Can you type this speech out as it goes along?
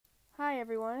Hi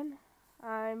everyone,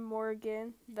 I'm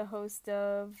Morgan, the host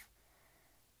of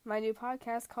my new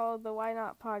podcast called the Why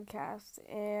Not Podcast,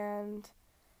 and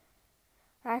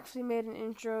I actually made an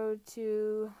intro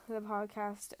to the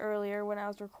podcast earlier when I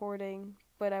was recording,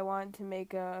 but I wanted to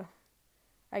make a,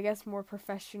 more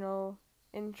professional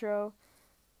intro.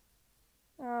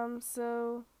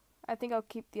 So I think I'll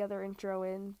keep the other intro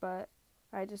in, but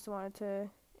I just wanted to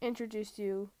introduce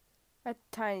you a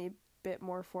tiny bit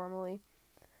more formally.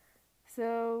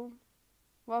 So,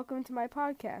 welcome to my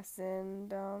podcast,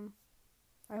 and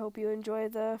I hope you enjoy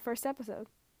the first episode.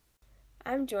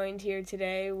 I'm joined here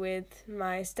today with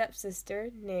my stepsister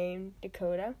named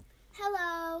Dakota.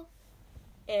 Hello.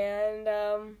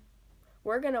 And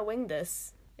we're going to wing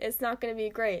this. It's not going to be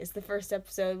great. It's the first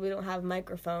episode. We don't have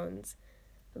microphones.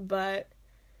 But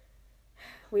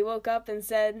we woke up and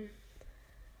said,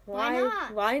 Why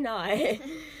not? Why not?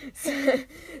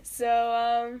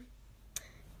 so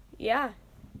yeah.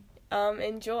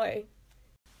 Enjoy.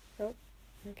 Oh,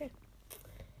 okay.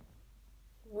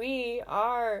 We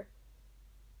are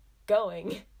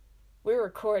going. We're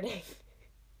recording.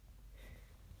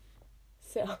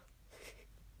 So,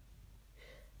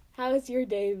 how's your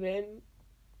day been?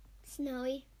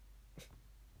 Snowy.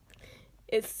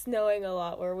 It's snowing a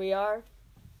lot where we are.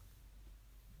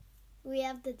 We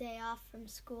have the day off from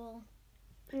school.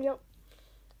 Yep.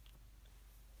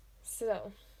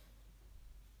 So.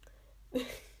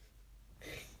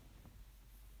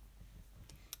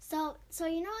 So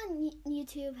you know on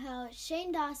YouTube how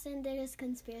Shane Dawson did his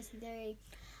conspiracy theory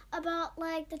about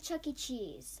like the Chuck E.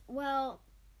 Cheese. Well,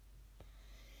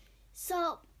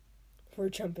 so We're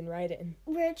jumping right in.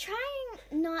 we're trying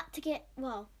not to get,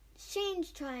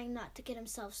 Shane's trying not to get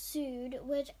himself sued,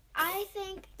 which I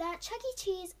think that Chuck E.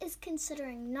 Cheese is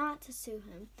considering not to sue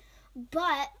him.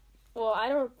 But Well, I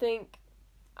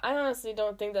honestly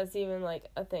don't think that's even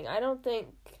like a thing. I don't think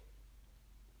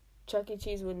Chuck E.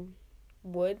 Cheese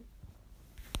would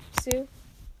sue.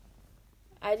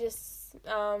 I just,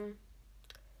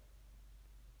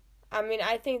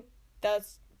 I think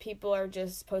that's people are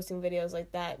just posting videos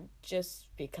like that just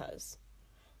because.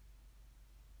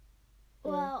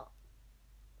 well,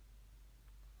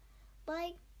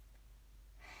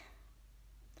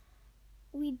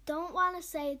 we don't want to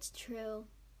say it's true,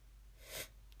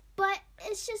 but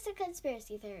it's just a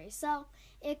conspiracy theory, so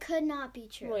it could not be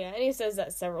true. Well, yeah, and he says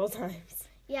that several times.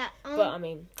 Yeah. But,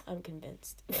 I'm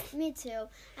convinced. Me too.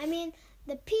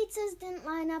 The pizzas didn't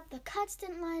line up, the cuts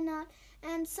didn't line up,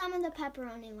 and some of the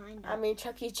pepperoni lined up.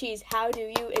 Chuck E. Cheese, how do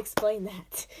you explain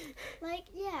that?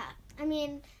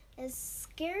 As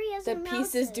scary as The a mouse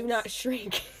pieces is. do not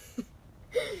shrink.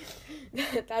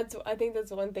 I think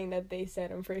that's one thing that they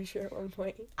said, I'm pretty sure, at one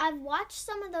point. I've watched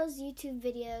some of those YouTube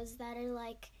videos that are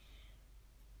like,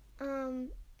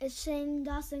 is Shane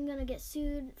Dawson gonna get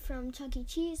sued from Chuck E.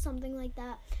 Cheese, something like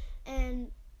that.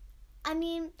 And,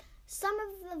 some of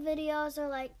the videos are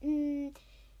like,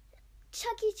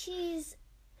 Chuck E. Cheese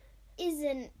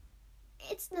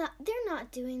they're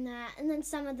not doing that. And then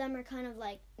some of them are kind of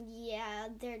like, yeah,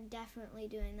 they're definitely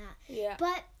doing that. Yeah.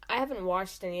 But I haven't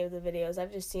watched any of the videos.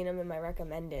 I've just seen them in my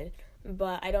recommended.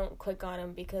 But I don't click on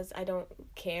them because I don't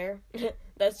care.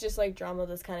 That's just like drama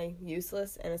that's kind of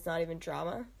useless, and it's not even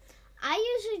drama.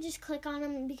 I usually just click on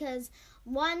them because,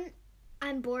 one,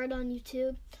 I'm bored on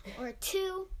YouTube, or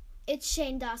two, it's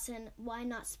Shane Dawson, why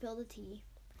not spill the tea?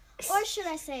 Or should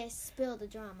I say spill the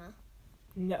drama?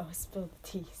 No, spill the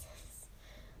tea.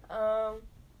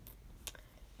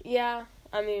 Yeah,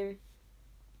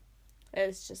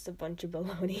 it's just a bunch of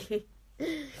baloney.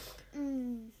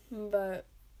 But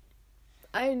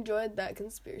I enjoyed that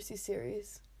conspiracy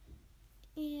series.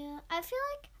 Yeah, I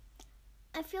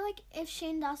feel like if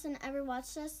Shane Dawson ever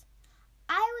watched this,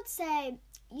 I would say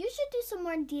you should do some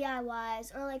more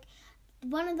DIYs, or like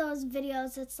one of those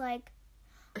videos that's like,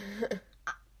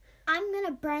 I'm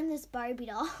gonna burn this Barbie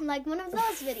doll. Like one of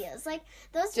those videos. Like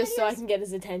those just videos, so I can get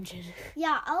his attention.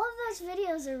 Yeah, all of those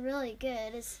videos are really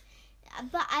good.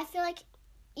 But I feel like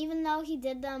even though he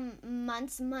did them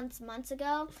months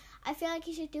ago, I feel like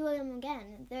he should do them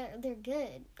again. They're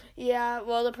good. Yeah,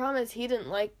 well, the problem is he didn't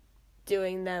like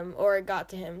doing them, or it got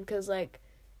to him, because,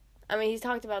 he's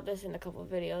talked about this in a couple of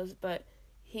videos, but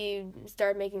he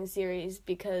started making a series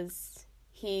because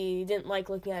he didn't like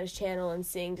looking at his channel and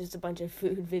seeing just a bunch of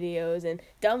food videos and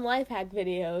dumb life hack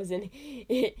videos, and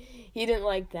he didn't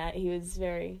like that.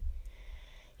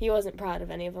 He wasn't proud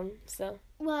of any of them, so.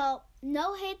 Well,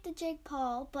 no hate to Jake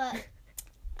Paul, but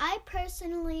I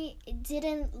personally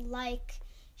didn't like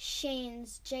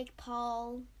Shane's Jake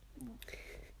Paul,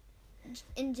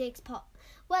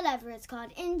 whatever it's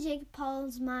called, in Jake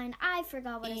Paul's mind. I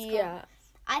forgot what it's called.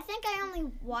 I think I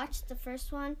only watched the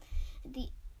first one. The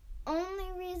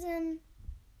only reason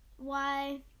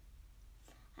why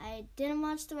I didn't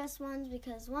watch the rest ones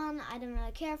because 1, I didn't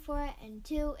really care for it, and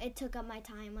 2, it took up my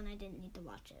time when I didn't need to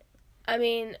watch it. I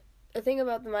mean, the thing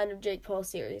about the Mind of Jake Paul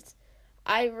series,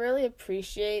 I really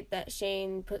appreciate that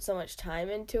Shane put so much time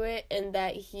into it and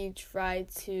that he tried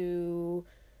to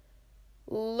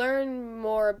learn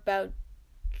more about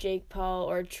Jake Paul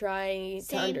or try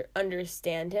to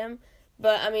understand him.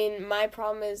 But, I mean, my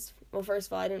problem is, well, first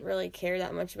of all, I didn't really care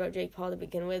that much about Jake Paul to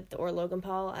begin with, or Logan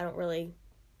Paul. I don't really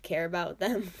care about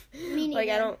them. Me neither. Like,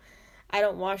 I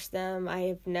don't watch them. I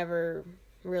have never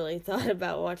really thought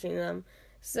about watching them.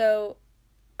 So,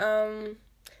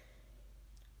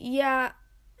 yeah,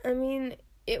 I mean,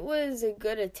 it was a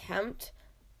good attempt.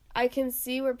 I can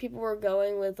see where people were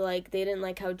going with, like, they didn't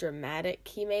like how dramatic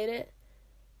he made it.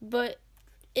 But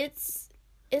it's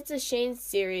a Shane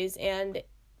series, and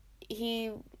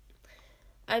he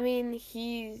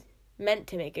meant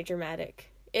to make it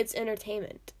dramatic. It's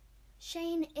entertainment.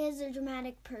 Shane is a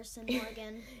dramatic person,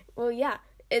 Morgan. Well, yeah,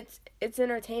 it's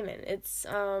entertainment. It's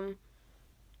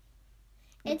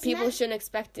people shouldn't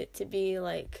expect it to be,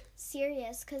 like...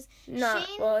 serious, because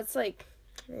it's like,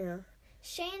 yeah.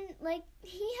 Shane, like,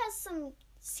 he has some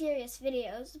serious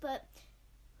videos, but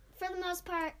for the most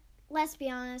part, let's be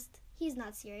honest, he's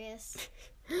not serious.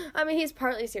 I mean, he's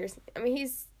partly serious. I mean,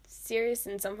 he's serious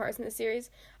in some parts in the series.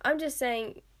 I'm just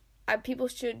saying people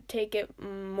should take it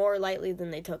more lightly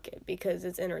than they took it, because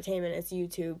it's entertainment, it's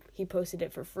YouTube. He posted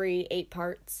it for free, 8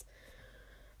 parts.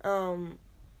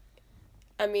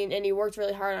 I mean, and he worked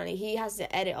really hard on it. He has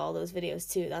to edit all those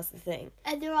videos, too. That's the thing.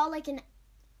 And they're all, like, an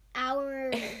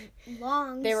hour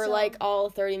long. They were, like, all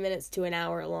 30 minutes to an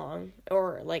hour long.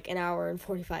 Or, like, an hour and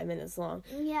 45 minutes long.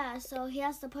 Yeah, so he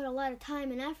has to put a lot of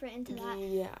time and effort into that.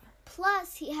 Yeah.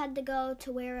 Plus, he had to go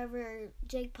to wherever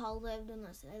Jake Paul lived,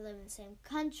 unless they live in the same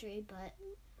country, but...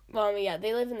 Well, I mean, yeah,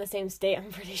 they live in the same state, I'm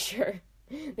pretty sure.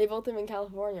 They both live in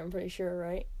California, I'm pretty sure,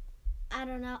 right? I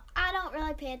don't know. I don't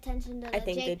really pay attention to the I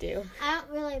think they do. I don't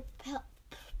really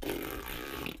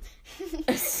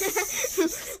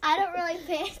I don't really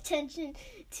pay attention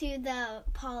to the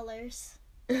Paulers.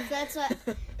 If that's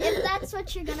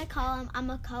what you're gonna call them, I'm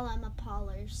gonna call them a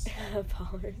Paulers.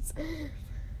 Paulers.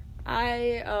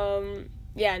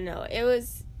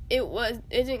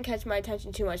 It didn't catch my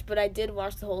attention too much, but I did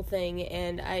watch the whole thing,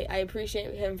 and I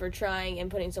appreciate him for trying and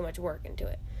putting so much work into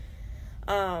it.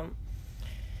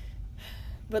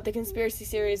 But the conspiracy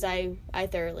series I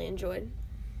thoroughly enjoyed.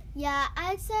 Yeah,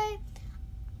 I'd say,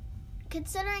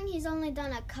 considering he's only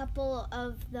done a couple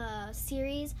of the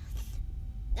series,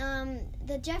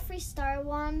 the Jeffree Star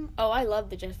one... Oh, I love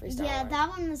the Jeffree Star one. Yeah, that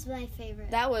one was my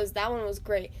favorite. That one was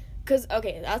great. Because,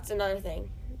 okay, that's another thing.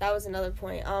 That was another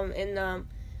point. In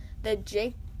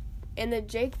the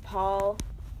Jake Paul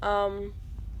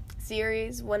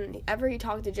series, whenever he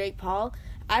talked to Jake Paul,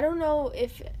 I don't know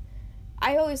if...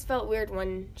 I always felt weird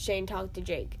when Shane talked to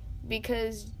Jake,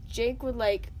 because Jake would,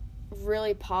 like,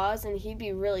 really pause, and he'd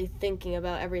be really thinking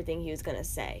about everything he was gonna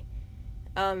say.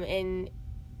 And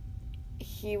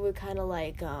he would kind of,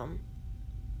 like, I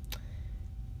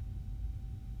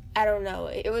don't know,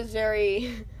 it was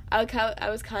very... I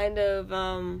was kind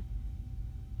of,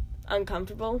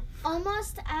 uncomfortable.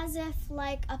 Almost as if,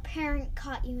 like, a parent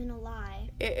caught you in a lie.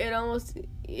 It almost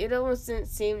didn't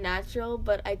seem natural,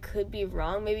 but I could be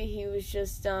wrong. Maybe he was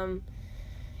just,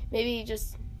 maybe he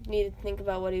just needed to think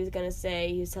about what he was going to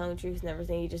say. He was telling the truth and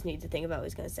everything. He just needed to think about what he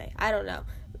was going to say. I don't know.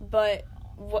 But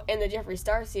in the Jeffree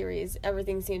Star series,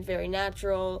 everything seemed very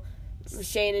natural.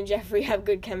 Shane and Jeffree have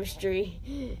good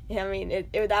chemistry. I mean,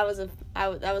 that was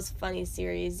a funny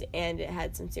series, and it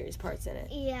had some serious parts in it.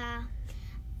 Yeah.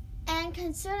 And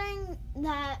considering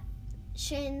that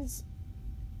Shane's,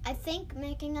 I think,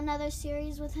 making another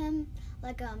series with him,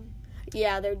 like,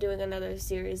 Yeah, they're doing another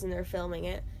series, and they're filming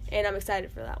it, and I'm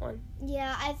excited for that one.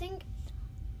 Yeah, I think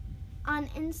on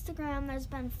Instagram there's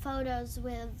been photos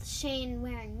with Shane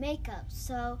wearing makeup,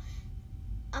 so,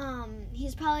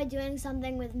 he's probably doing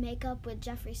something with makeup with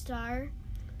Jeffree Star.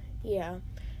 Yeah.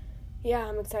 Yeah,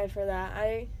 I'm excited for that.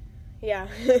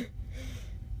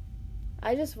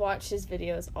 I just watch his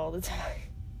videos all the time.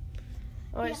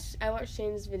 I watch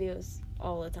Shane's videos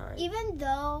all the time. Even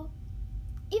though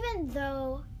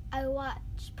I watch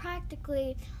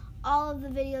practically all of the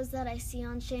videos that I see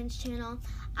on Shane's channel,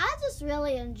 I just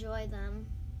really enjoy them.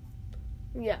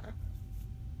 Yeah.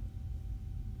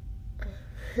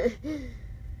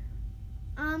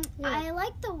 I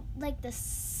like the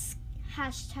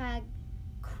hashtag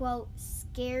quote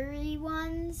scary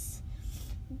ones,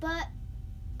 but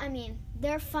I mean,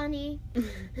 they're funny.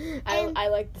 I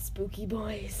like the spooky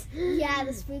boys. Yeah,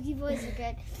 the spooky boys are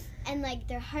good. And, like,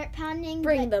 they're heart-pounding.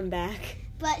 Bring them back.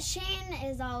 But Shane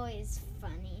is always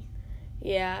funny.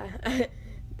 Yeah.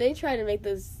 They try to make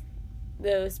those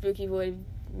spooky boy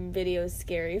videos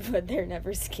scary, but they're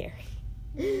never scary.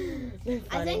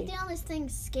 I think the only thing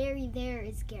scary there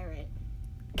is Garrett.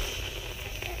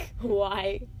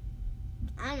 Why?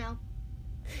 I don't know.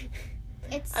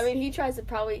 I mean, he tries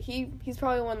to he's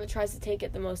probably one that tries to take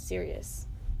it the most serious.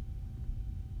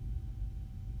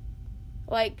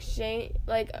 Like Shane,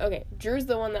 okay, Drew's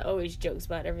the one that always jokes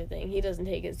about everything. He doesn't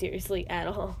take it seriously at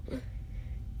all.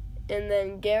 And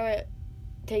then Garrett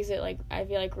takes it, like, I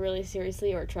feel like really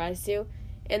seriously, or tries to.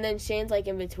 And then Shane's like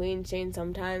in between. Shane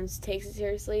sometimes takes it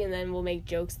seriously and then will make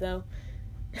jokes though.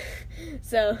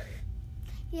 So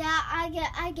yeah,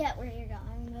 I get where you're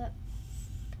going, but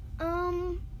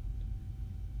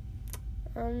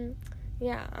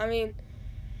yeah, I mean,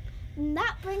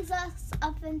 that brings us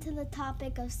up into the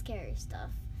topic of scary stuff.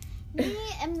 Me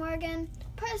and Morgan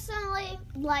personally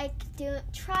like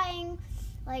trying,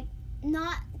 like,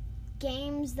 not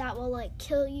games that will, like,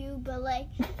 kill you, but, like,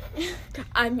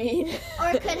 I mean,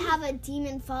 or could have a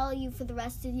demon follow you for the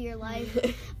rest of your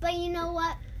life. But you know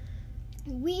what?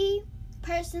 We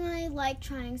personally like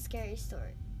trying scary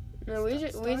stories. No, we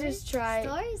just try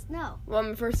stories. No.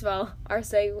 Well, first of all, our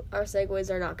segues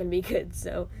are not going to be good,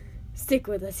 so stick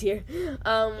with us here.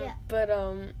 Yeah. But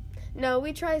no,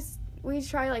 we try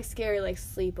like scary, like,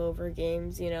 sleepover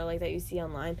games, you know, like that you see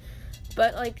online.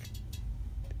 But, like,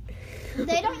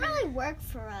 they don't really work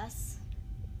for us.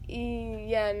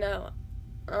 Yeah, no.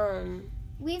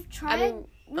 We've tried. I mean,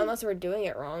 unless we're doing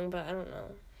it wrong, but I don't know.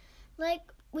 Like,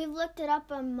 we've looked it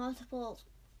up on multiple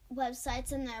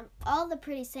websites, and they're all the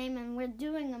pretty same, and we're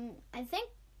doing them, I think,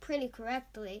 pretty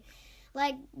correctly.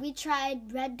 Like, we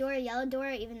tried red door, yellow door,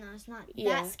 even though it's not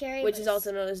that scary. Which is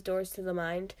also known as doors to the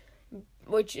mind,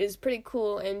 which is pretty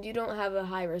cool, and you don't have a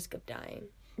high risk of dying.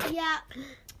 Yeah,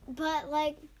 but,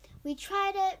 like, we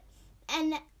tried it,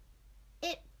 and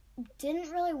it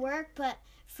didn't really work, but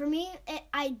for me,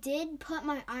 I did put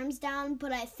my arms down,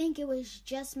 but I think it was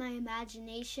just my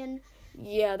imagination.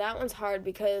 Yeah, that one's hard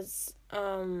because,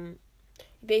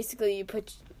 basically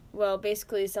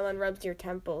someone rubs your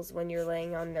temples when you're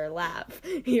laying on their lap.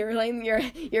 You're laying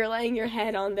your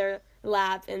head on their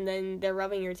lap, and then they're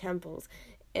rubbing your temples.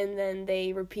 And then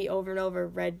they repeat over and over,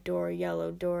 red door,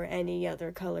 yellow door, any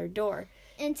other color door.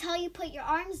 Until you put your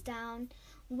arms down,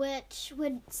 which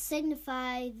would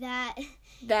signify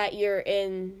that you're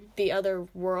in the other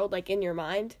world, like in your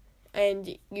mind,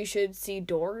 and you should see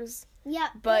doors. Yeah.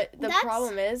 But the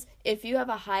problem is, if you have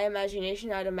a high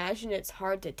imagination, I'd imagine it's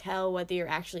hard to tell whether you're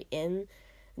actually in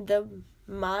the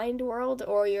mind world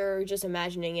or you're just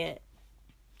imagining it.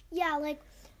 Yeah, like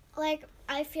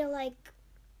I feel like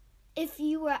if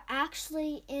you were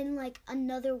actually in, like,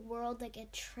 another world, like a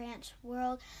trance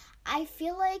world, I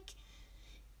feel like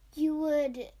you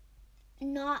would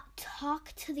not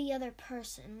talk to the other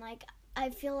person. Like, I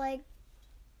feel like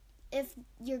if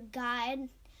your guide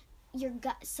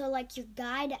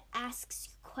asks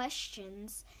you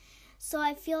questions. So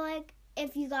I feel like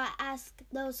if you got asked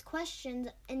those questions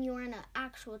and you were in an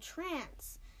actual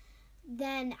trance,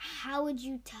 then how would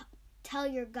you tell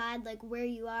your guide, like, where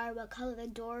you are, what color the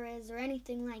door is, or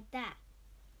anything like that?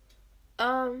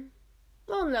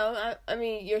 Well, no. I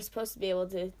mean, you're supposed to be able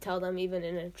to tell them even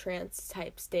in a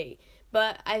trance-type state.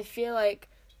 But I feel like,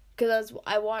 because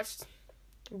I watched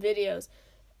videos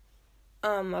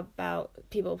about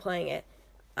people playing it.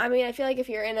 I mean, I feel like if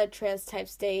you're in a trance-type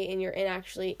state and you're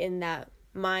actually in that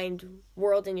mind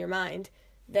world in your mind,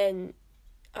 then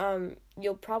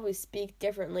you'll probably speak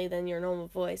differently than your normal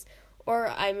voice. Or,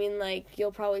 I mean, like,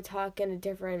 you'll probably talk in a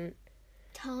different...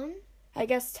 Tone? I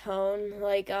guess tone.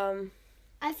 Like,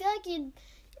 I feel like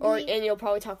and you'll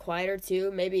probably talk quieter, too.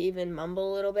 Maybe even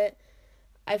mumble a little bit.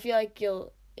 I feel like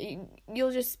you'll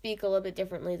just speak a little bit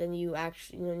differently than you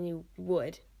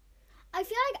would. I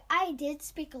feel like I did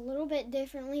speak a little bit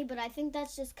differently, but I think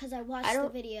that's just because I watched the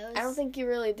videos. I don't think you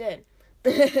really did.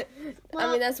 Well,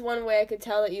 I mean, that's one way I could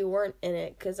tell that you weren't in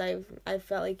it, because I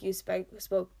felt like you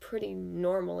spoke pretty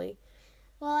normally.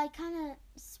 Well, I kind of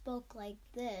spoke like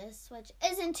this, which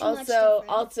isn't too much different.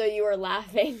 Also, you were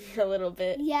laughing a little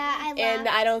bit. Yeah, I laughed. And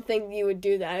I don't think you would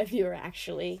do that if you were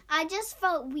actually... I just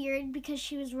felt weird because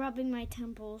she was rubbing my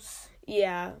temples.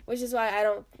 Yeah, which is why I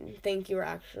don't think you were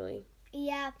actually...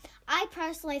 Yeah, I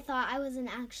personally thought I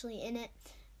wasn't actually in it,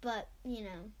 but, you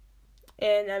know.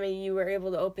 And, I mean, you were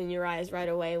able to open your eyes right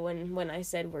away when I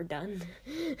said we're done.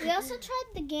 We also tried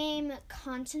the game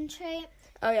Concentrate.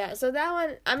 Oh, yeah. So that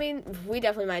one, I mean, we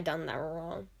definitely might have done that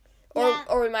wrong. Yeah.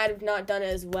 Or we might have not done it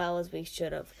as well as we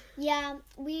should have. Yeah,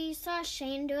 we saw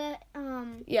Shane do it.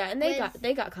 Yeah, and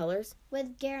they got colors.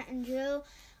 With Garrett and Drew.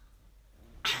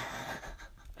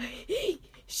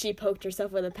 She poked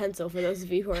herself with a pencil, for those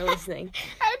of you who are listening.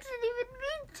 I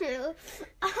didn't even mean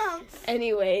to.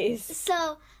 Anyways.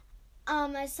 So,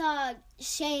 I saw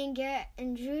Shane, Garrett,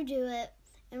 and Drew do it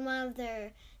in one of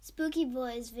their Spooky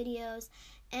Boys videos,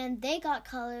 and they got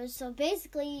colors. So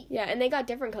basically, yeah, and they got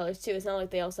different colors too. It's not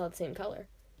like they all saw the same color.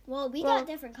 Well, we got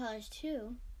different colors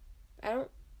too. I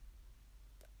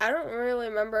don't really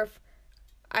remember if.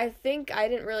 I think I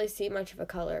didn't really see much of a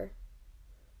color.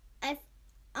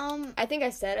 I think I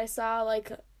said I saw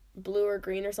like blue or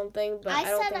green or something, but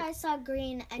I saw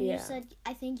green, and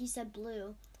I think you said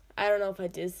blue. I don't know if I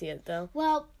did see it though.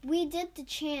 Well, we did the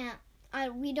chant.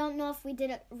 We don't know if we did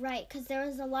it right because there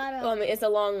was a lot of. Well, I mean, it's a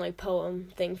long like poem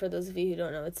thing for those of you who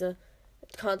don't know. It's a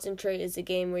Concentrate is a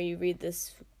game where you read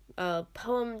this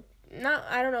poem.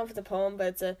 I don't know if it's a poem, but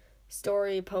it's a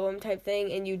story poem type thing,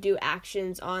 and you do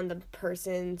actions on the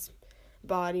person's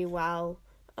body while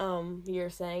you're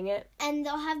saying it. And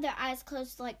they'll have their eyes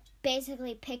closed, like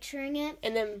basically picturing it.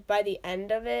 And then by the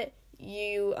end of it,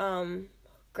 you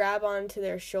grab onto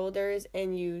their shoulders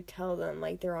and you tell them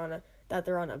like that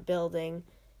they're on a building,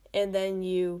 and then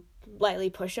you lightly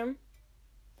push them.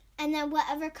 And then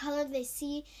whatever color they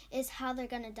see is how they're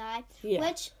gonna die. Yeah.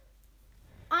 Which,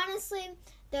 honestly,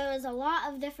 there was a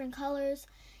lot of different colors.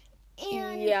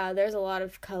 And yeah, there's a lot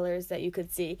of colors that you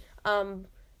could see.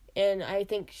 And I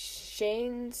think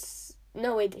Shane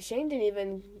didn't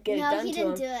even get it done to him. No, he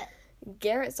didn't do it.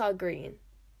 Garrett saw green,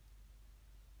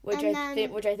 which I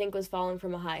think was falling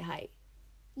from a high height.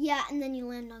 Yeah, and then you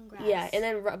land on grass. Yeah, and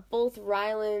then both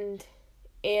Ryland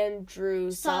and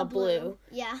Drew saw blue.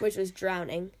 Yeah, which was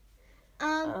drowning.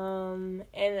 And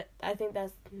I think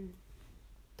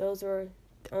those were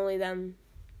only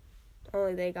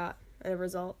they got a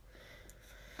result.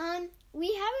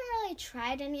 We haven't really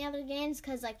tried any other games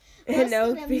because, like,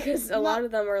 because a lot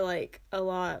of them are, like, a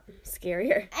lot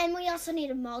scarier. And we also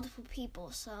needed multiple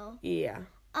people, so. Yeah.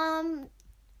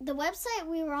 The website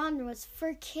we were on was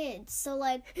for kids, so,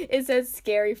 like. It says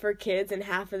scary for kids, and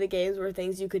half of the games were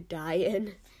things you could die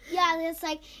in. Yeah, it's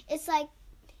like,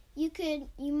 you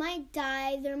might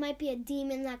die, there might be a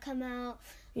demon that come out,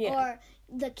 or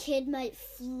the kid might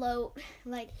float,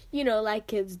 like. Like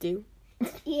kids do.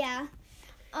 Yeah.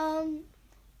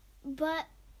 But,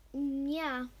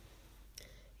 yeah.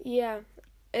 Yeah.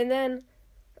 And then,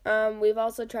 we've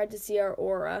also tried to see our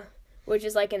aura, which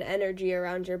is like an energy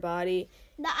around your body.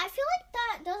 I feel like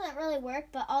that doesn't really work,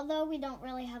 but although we don't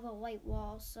really have a white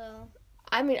wall, so.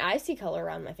 I mean, I see color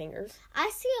around my fingers. I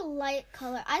see a light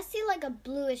color. I see like a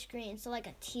bluish green, so like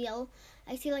a teal.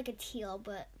 I see like a teal,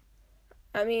 but.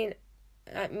 I mean,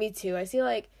 me too. I see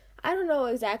like, I don't know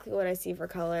exactly what I see for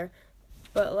color.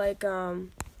 But, like, I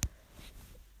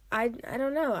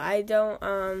don't know. I don't,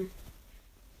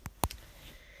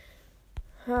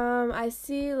 I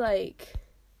see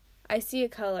a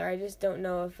color. I just don't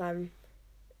know if I'm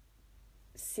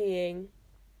seeing,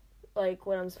 like,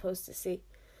 what I'm supposed to see.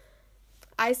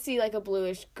 I see, like, a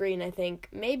bluish green, I think.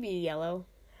 Maybe yellow.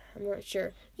 I'm not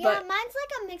sure. Yeah, mine's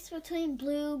like a mix between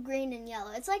blue, green, and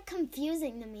yellow. It's, like,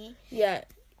 confusing to me. Yeah.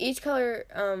 Each color,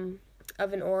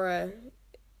 of an aura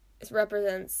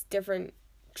represents different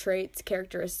traits,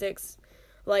 characteristics,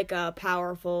 like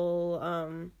powerful,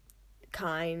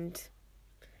 kind,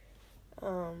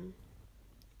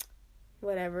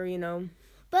 whatever,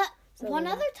 But one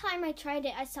other time I tried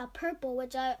it, I saw purple,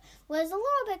 which was a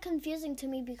little bit confusing to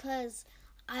me because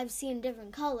I've seen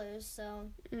different colors,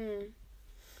 so.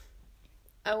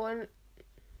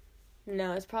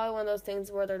 No, it's probably one of those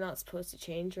things where they're not supposed to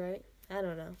change, right? I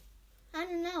don't know,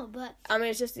 but. I mean,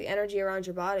 it's just the energy around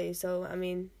your body, so, I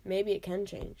mean, maybe it can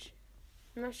change.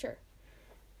 I'm not sure.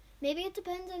 Maybe it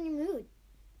depends on your mood.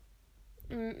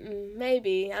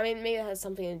 Maybe. I mean, maybe it has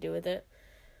something to do with it.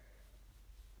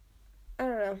 I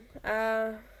don't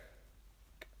know.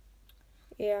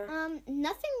 Yeah.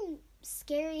 Nothing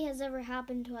scary has ever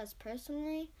happened to us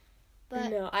personally, but.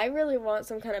 No, I really want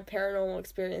some kind of paranormal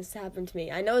experience to happen to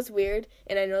me. I know it's weird,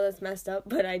 and I know that's messed up,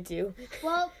 but I do.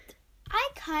 Well, I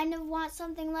kind of want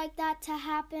something like that to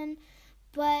happen,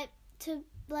 but to,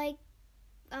 like,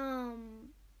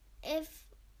 if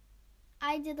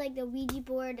I did, like, the Ouija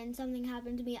board and something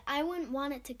happened to me, I wouldn't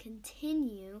want it to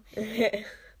continue.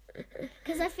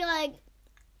 Because I feel like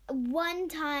one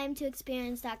time to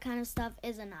experience that kind of stuff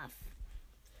is enough.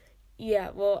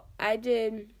 Yeah, well, I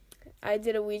did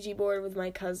a Ouija board with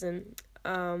my cousin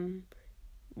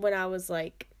when I was,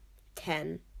 like,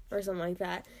 10. or something like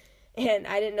that. And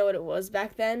I didn't know what it was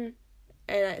back then.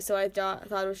 And so I thought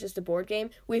it was just a board game.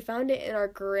 We found it in our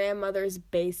grandmother's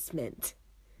basement.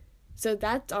 So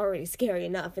that's already scary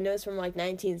enough. And it was from like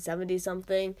 1970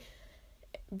 something.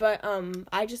 But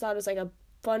I just thought it was like a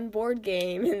fun board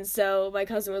game. And so my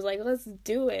cousin was like, let's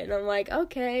do it. And I'm like,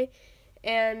 okay.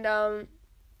 And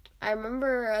I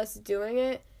remember us doing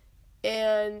it.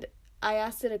 And I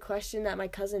asked it a question that my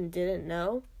cousin didn't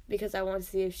know, because I wanted to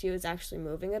see if she was actually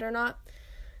moving it or not.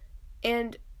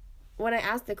 And when I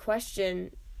asked the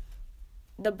question,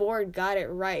 the board got it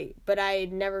right, but I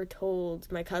never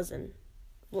told my cousin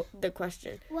the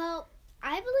question. Well,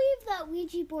 I believe that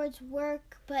Ouija boards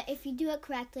work, but if you do it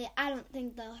correctly, I don't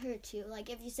think they'll hurt you. Like,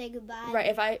 if you say goodbye.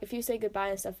 Right, if you say goodbye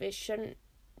and stuff, it shouldn't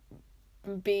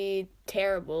be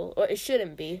terrible. Or it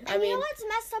shouldn't be. And you know what's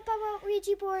messed up about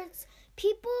Ouija boards?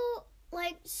 People,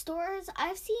 like, stores,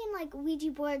 I've seen, like,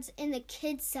 Ouija boards in the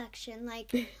kids section,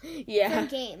 like, yeah. for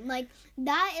game. Like,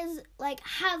 that is, like,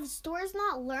 have stores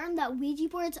not learned that Ouija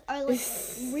boards are, like,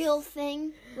 a real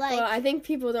thing? Like, well, I think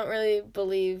people don't really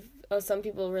believe, some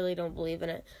people really don't believe in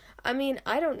it. I mean,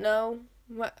 I don't know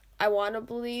what, I want to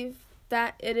believe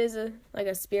that it is a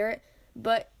spirit,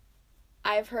 but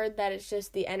I've heard that it's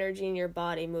just the energy in your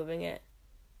body moving it.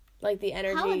 Like, the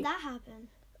energy. How would that happen?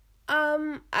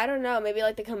 I don't know. Maybe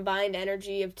like the combined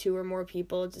energy of two or more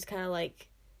people, just kind of like,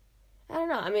 I don't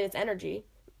know. I mean, it's energy.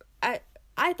 I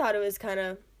thought that was kind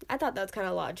of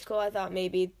logical. I thought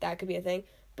maybe that could be a thing,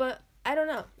 but I don't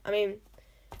know. I mean,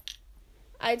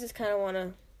 I just kind of want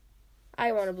to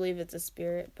believe it's a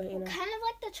spirit, but you know. Kind of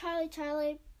like the Charlie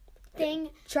thing.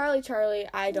 Charlie,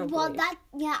 I don't believe. Well,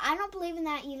 I don't believe in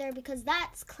that either, because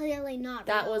that's clearly not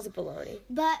real. That was baloney.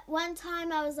 But one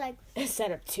time I was like...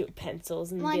 Set up two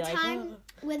pencils and be like... One time,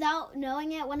 without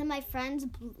knowing it, one of my friends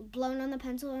blown on the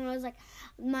pencil, and I was like,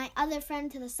 my other friend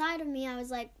to the side of me, I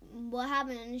was like, what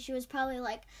happened? And she was probably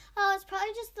like, oh, it's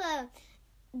probably just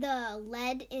the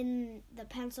lead in the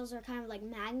pencils are kind of like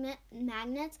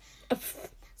magnets.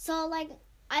 So, like...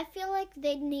 I feel like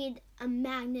they'd need a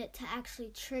magnet to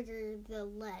actually trigger the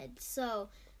lead. So,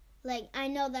 like, I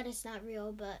know that it's not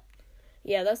real, but...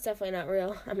 Yeah, that's definitely not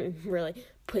real. I mean, really,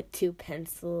 put two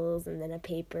pencils and then a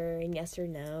paper and yes or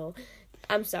no.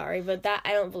 I'm sorry, but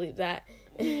I don't believe that.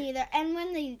 Me neither. And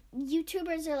when the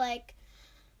YouTubers are like,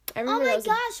 oh my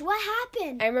gosh, what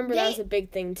happened? I remember that was a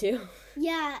big thing, too.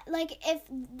 Yeah, like, if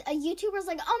a YouTuber's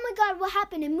like, oh my god, what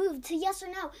happened? It moved to yes or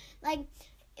no. Like,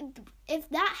 if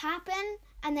that happened...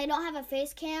 and they don't have a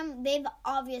face cam, they've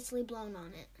obviously blown on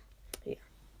it. Yeah.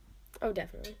 Oh,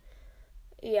 definitely.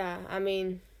 Yeah, I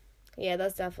mean, yeah,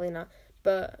 that's definitely not.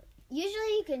 But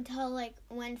usually you can tell, like,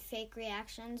 when fake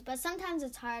reactions, but sometimes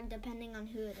it's hard depending on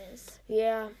who it is.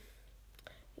 Yeah.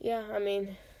 Yeah, I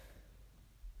mean,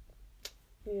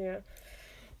 yeah.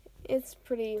 It's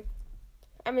pretty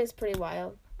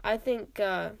wild. I think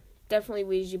definitely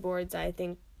Ouija boards, I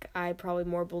think I probably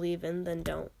more believe in than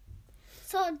don't.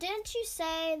 So, didn't you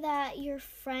say that your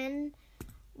friend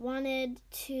wanted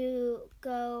to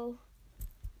go,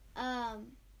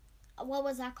 what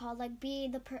was that called? Like, be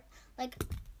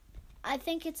I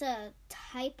think it's a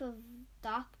type of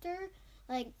doctor,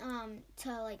 like,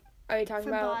 to, like, are you talking for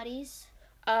about bodies?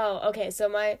 Oh, okay, so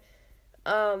my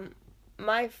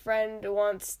friend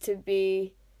wants to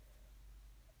be,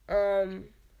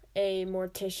 a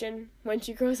mortician when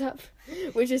she grows up,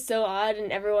 which is so odd,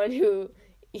 and everyone who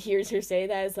hears her say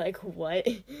that is like, what?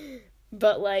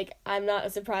 But, like, I'm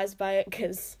not surprised by it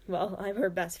because, well, I'm her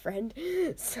best friend.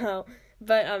 So,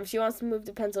 but she wants to move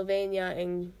to Pennsylvania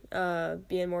and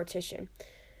be a mortician,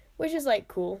 which is, like,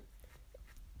 cool.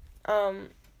 You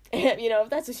know, if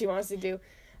that's what she wants to do.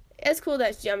 It's cool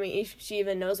that she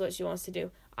even knows what she wants to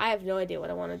do. I have no idea what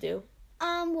I want to do.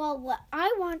 Well, what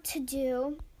I want to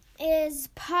do is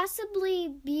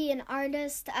possibly be an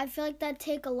artist. I feel like that'd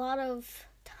take a lot of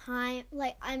time,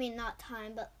 like, I mean, not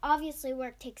time, but obviously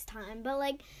work takes time, but,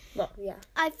 like, well, yeah,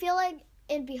 I feel like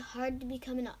it'd be hard to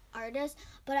become an artist,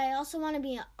 but I also want to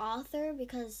be an author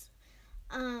because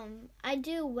I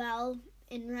do well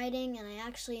in writing and I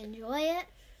actually enjoy it.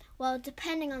 Well,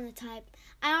 depending on the type.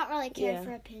 I don't really care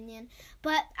for opinion,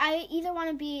 but I either want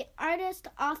to be artist,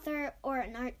 author, or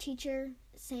an art teacher.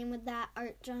 Same with that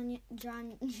art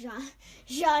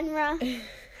genre.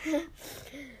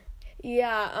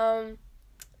 Yeah,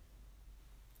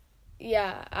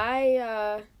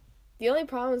 the only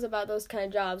problems about those kind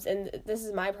of jobs, and this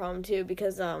is my problem too,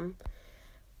 because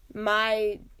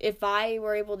if I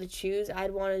were able to choose,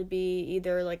 I'd want to be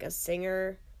either like a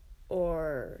singer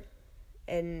or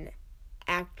an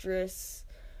actress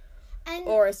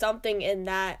or something in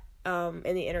that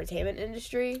in the entertainment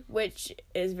industry, which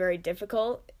is very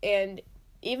difficult, and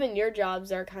even your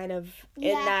jobs are kind of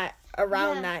in that,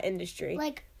 around that industry.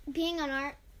 Like, being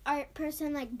an art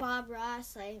person, like Bob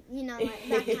Ross, like, you know, like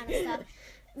that kind of stuff.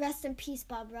 Rest in peace,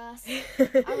 Bob Ross.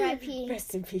 R.I.P.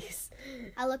 Rest in peace.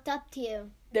 I looked up to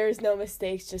you. There's no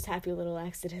mistakes, just happy little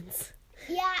accidents.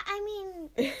 Yeah, I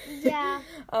mean, yeah.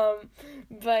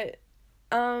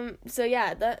 So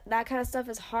yeah, that kind of stuff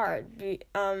is hard.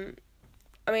 I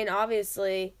mean,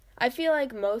 obviously, I feel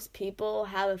like most people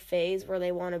have a phase where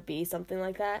they want to be something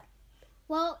like that.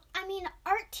 Well, I mean,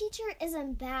 art teacher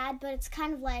isn't bad, but it's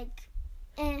kind of like,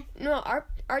 No,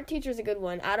 art teacher's a good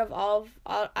one. Out of all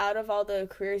the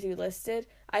careers you listed,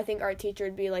 I think art teacher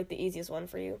would be like the easiest one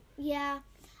for you. Yeah,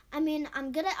 I mean,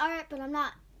 I'm good at art, but I'm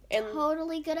not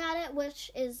totally good at it,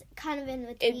 which is kind of in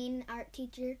between art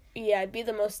teacher. Yeah, it'd be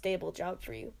the most stable job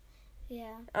for you.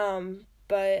 Yeah.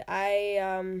 But I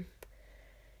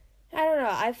don't know.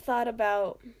 I've thought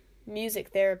about music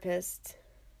therapist.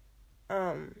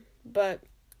 But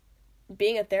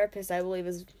being a therapist, I believe,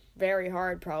 is very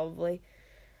hard, probably.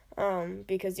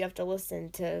 Because you have to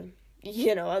listen to,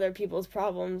 you know, other people's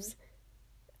problems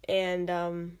and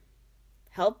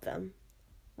help them,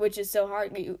 which is so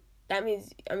hard. That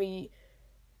means, I mean,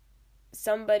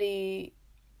 somebody.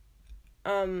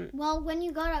 Well, when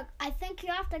you go to, I think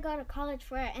you have to go to college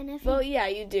for it, and if. Well, yeah,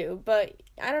 you do, but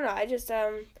I don't know. I just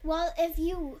Well, if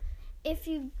you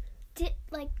did,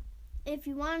 like, if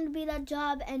you wanted to be that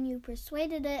job and you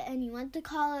persuaded it and you went to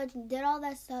college and did all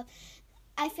that stuff,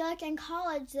 I feel like in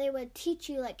college they would teach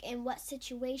you, like, in what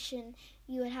situation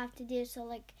you would have to do. So,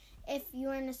 like, if you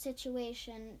were in a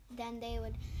situation, then they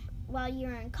would, while you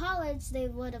were in college, they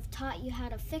would have taught you how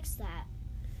to fix that.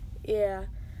 Yeah,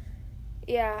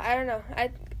 I don't know.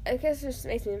 I guess it just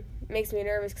makes me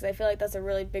nervous because I feel like that's a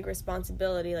really big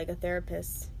responsibility, like a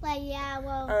therapist. Like, yeah,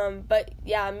 well. But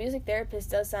yeah, a music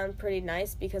therapist does sound pretty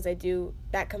nice because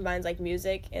that combines like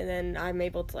music, and then I'm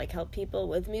able to like help people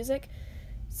with music.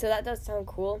 So that does sound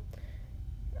cool.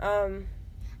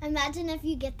 Imagine if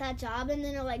you get that job and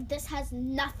then you're like, this has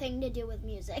nothing to do with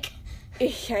music.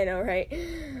 Yeah, I know, right?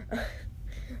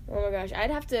 Oh my gosh,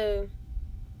 I'd have to.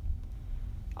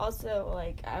 Also,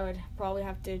 like, I would probably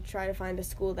have to try to find a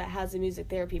school that has a music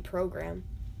therapy program.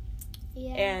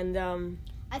 Yeah. And,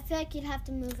 I feel like you'd have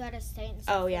to move out of state and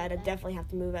stuff. Oh, yeah, I'd definitely have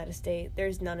to move out of state.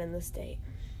 There's none in the state.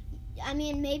 I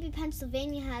mean, maybe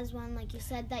Pennsylvania has one, like you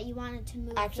said, that you wanted to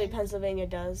move. Actually, Pennsylvania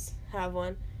does have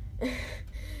one.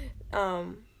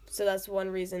 So that's one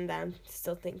reason that I'm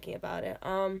still thinking about it.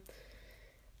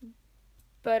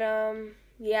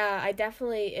 Yeah, I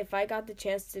definitely, if I got the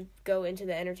chance to go into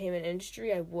the entertainment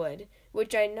industry, I would.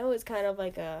 Which I know is kind of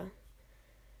like I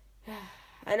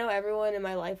know everyone in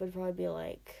my life would probably be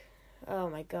like, oh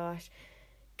my gosh.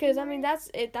 Because, I mean, that's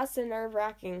the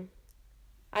nerve-wracking.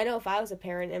 I know if I was a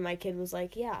parent and my kid was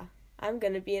like, yeah, I'm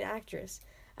going to be an actress,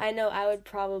 I know I would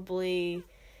probably,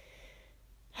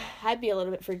 I'd be a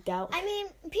little bit freaked out. I mean,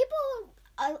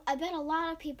 I bet a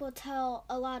lot of people tell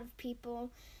a lot of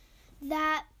people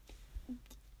that,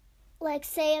 like,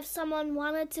 say if someone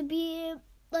wanted to be,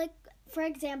 like, for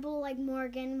example, like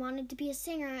Morgan wanted to be a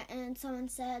singer and someone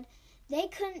said they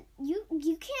couldn't,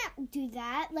 you can't do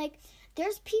that. Like,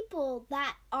 there's people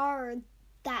that are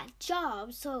that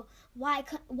job, so why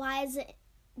is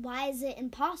it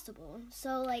impossible?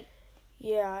 So, like,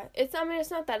 yeah, it's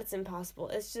not that it's impossible.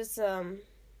 It's just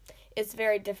it's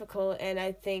very difficult, and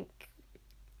I think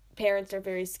parents are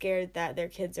very scared that their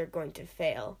kids are going to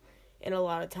fail. And a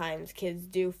lot of times kids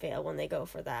do fail when they go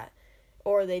for that,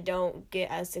 or they don't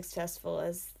get as successful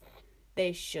as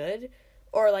they should,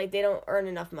 or like they don't earn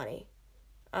enough money.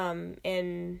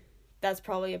 And that's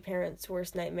probably a parent's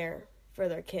worst nightmare for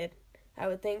their kid, I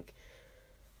would think.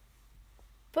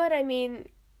 But I mean,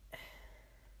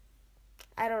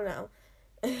 I don't know.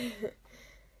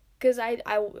 Because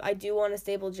I do want a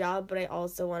stable job, but I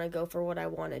also want to go for what I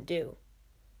want to do.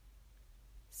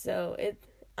 So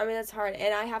that's hard,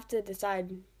 and I have to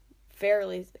decide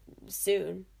fairly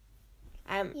soon.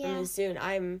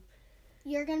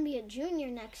 You're gonna be a junior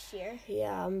next year.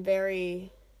 Yeah, I'm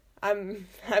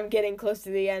getting close to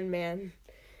the end, man.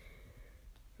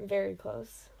 Very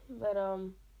close, but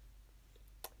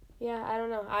yeah, I don't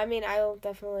know. I mean, I'll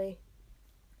definitely.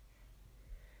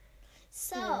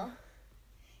 So,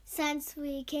 since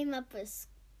we came up with,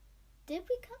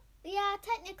 yeah,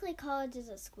 technically college is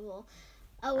a school.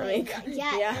 Oh, wait,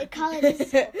 yeah. College is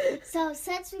school. So,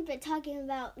 since we've been talking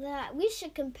about that, we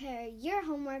should compare your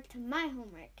homework to my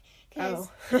homework. Because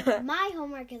my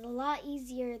homework is a lot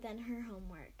easier than her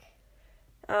homework.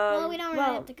 Well, we don't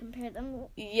really have to compare them.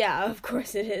 Yeah, of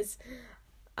course it is.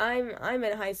 I'm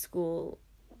in high school.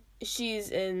 She's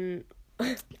in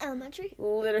Elementary?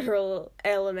 literal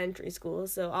elementary school,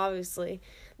 so obviously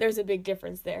there's a big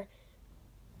difference there.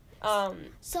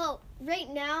 So right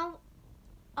now,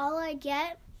 all I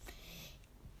get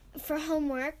for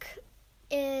homework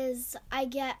is I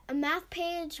get a math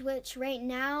page, which right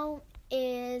now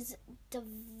is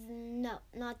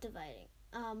not dividing,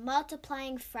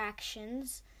 multiplying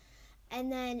fractions,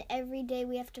 and then every day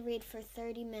we have to read for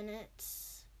 30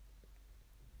 minutes,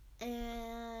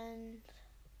 and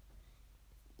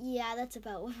yeah, that's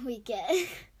about what we get.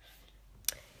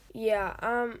 Yeah,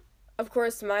 of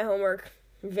course my homework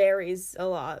varies a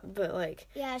lot, but like...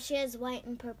 Yeah, she has white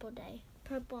and purple day.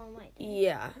 Purple and white day.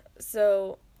 Yeah,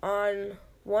 so on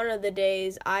one of the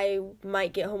days, I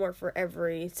might get homework for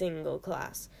every single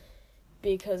class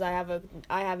because I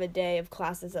have a day of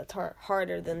classes that's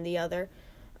harder than the other.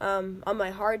 On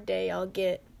my hard day, I'll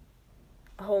get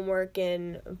homework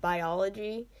in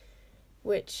biology,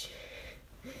 which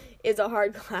is a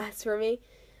hard class for me.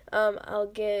 I'll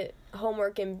get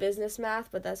homework in business math,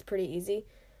 but that's pretty easy.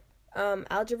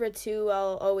 Algebra 2,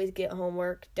 I'll always get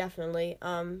homework, definitely,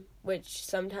 which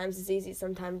sometimes is easy,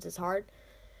 sometimes it's hard.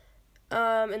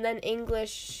 And then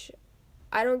English,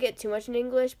 I don't get too much in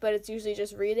English, but it's usually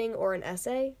just reading or an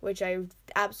essay, which I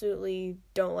absolutely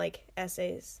don't like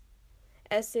essays.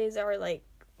 Essays are, like,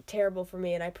 terrible for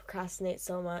me, and I procrastinate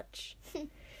so much.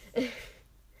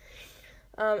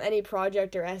 Any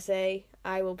project or essay,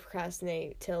 I will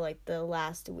procrastinate till, like, the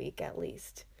last week at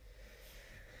least.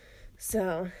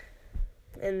 So...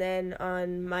 And then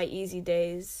on my easy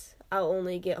days, I'll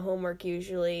only get homework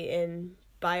usually in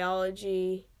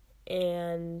biology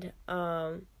and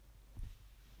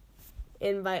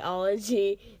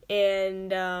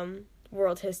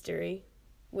world history,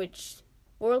 which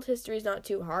world history is not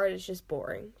too hard, it's just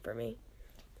boring for me.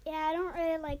 Yeah, I don't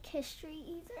really like history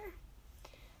either.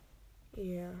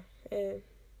 Yeah.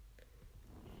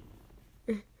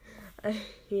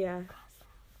 Yeah.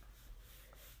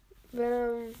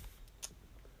 But,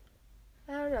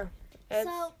 I don't know.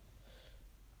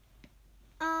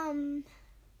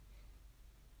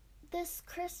 This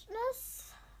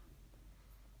Christmas,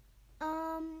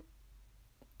 I've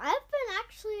been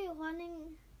actually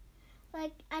wanting,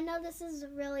 like, I know this is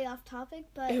really off topic,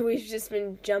 but... We've just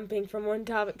been jumping from one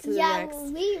topic to the next. Yeah,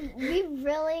 we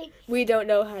really... We don't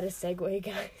know how to segue,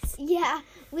 guys. Yeah,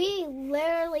 we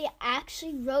literally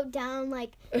actually wrote down,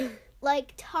 like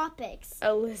topics.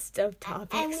 A list of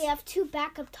topics. And we have 2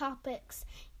 backup topics.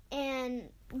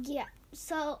 And, yeah,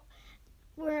 so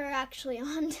we're actually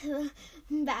on to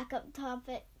the backup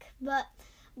topic. But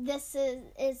this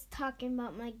is talking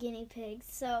about my guinea pigs.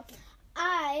 So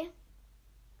I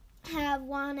have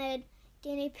wanted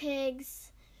guinea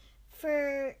pigs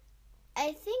for,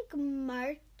 I think,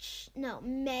 May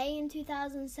in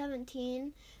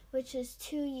 2017, which is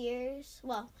 2 years.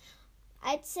 Well,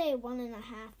 I'd say 1.5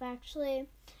 actually.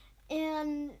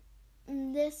 And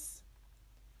this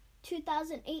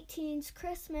 2018's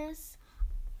Christmas,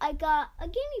 I got a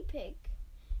guinea pig.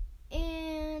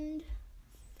 And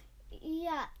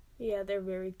yeah. Yeah, they're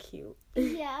very cute.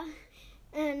 Yeah.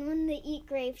 And when they eat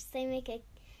grapes, their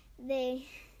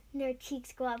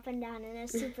cheeks go up and down, and they're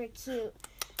super cute.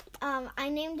 I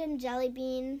named him Jelly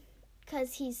Bean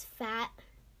because he's fat.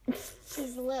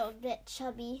 He's a little bit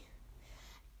chubby.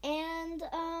 And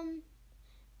I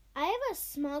have a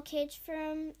small cage for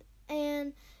him,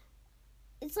 and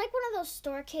it's like one of those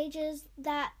store cages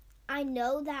that I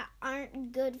know that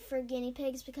aren't good for guinea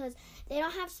pigs because they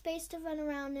don't have space to run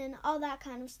around in, all that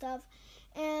kind of stuff.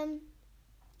 And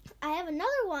I have another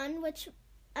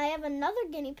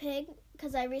guinea pig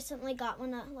because I recently got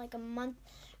one like a month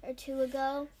or 2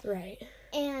 ago. Right.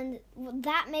 And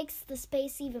that makes the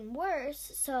space even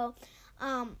worse. So,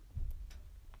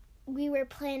 me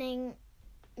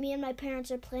and my parents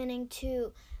are planning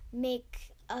to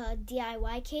make a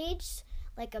DIY cage,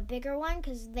 like a bigger one,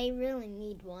 because they really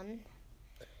need one.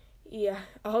 Yeah.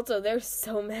 Also, they're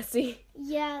so messy.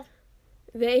 Yeah.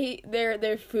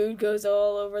 Their food goes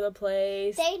all over the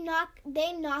place. They knock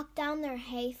down their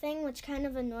hay thing, which kind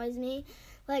of annoys me.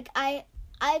 Like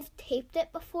I've taped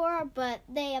it before, but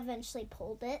they eventually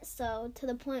pulled it, so to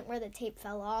the point where the tape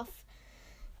fell off.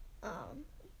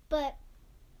 But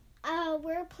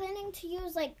we're planning to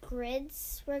use like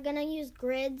grids. We're gonna use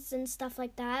grids and stuff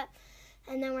like that,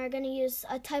 and then we're gonna use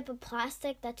a type of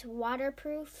plastic that's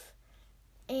waterproof,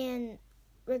 and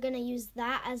we're gonna use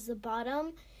that as the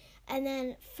bottom. And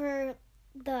then for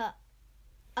the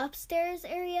upstairs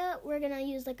area, we're going to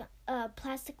use like a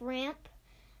plastic ramp,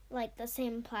 like the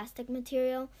same plastic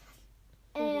material.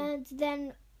 Mm-hmm. And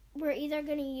then we're either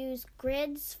going to use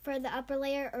grids for the upper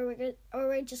layer, or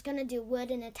we're just going to do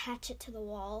wood and attach it to the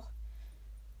wall.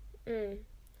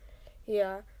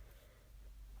 Yeah.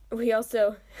 We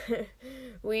also,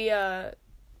 we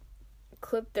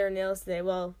clipped their nails today.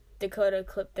 Well, Dakota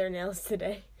clipped their nails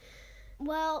today.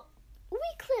 Well, we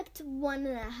clipped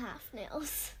 1.5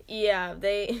 nails. Yeah,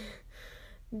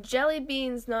 Jelly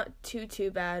Bean's not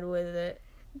too bad with it.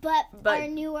 But our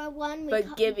newer one...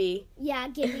 Gibby. Yeah,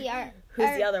 Gibby,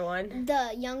 who's the other one?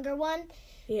 The younger one.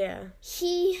 Yeah.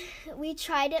 We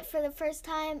tried it for the first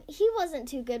time. He wasn't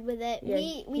too good with it. Yeah,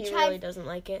 he really doesn't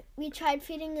like it. We tried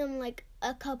feeding him like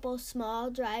a couple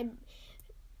small dried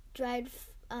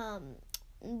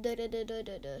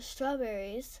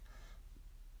strawberries,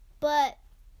 but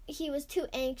he was too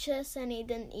anxious and he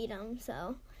didn't eat them.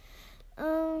 So,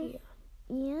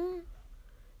 yeah.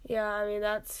 Yeah, I mean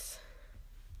that's.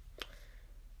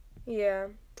 Yeah,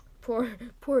 poor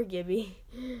Gibby.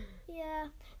 Yeah,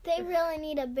 they really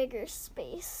need a bigger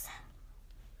space.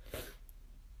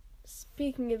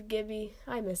 Speaking of Gibby,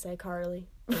 I miss iCarly.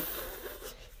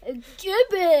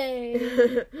 Gibby!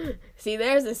 See,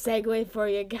 there's a segue for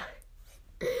you guys.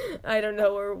 I don't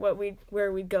know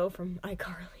where we'd go from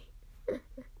iCarly.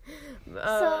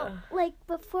 So, like,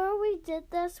 before we did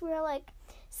this, we were, like,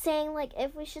 saying, like,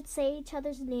 if we should say each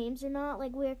other's names or not.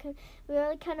 Like, we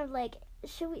were kind of, like,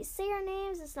 should we say our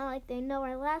names? It's not like they know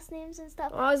our last names and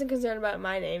stuff. Well, I wasn't concerned about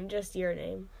my name, just your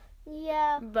name.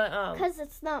 Yeah. But, because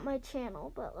it's not my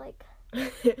channel, but, like...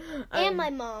 and my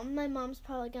mom. My mom's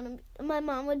probably gonna... My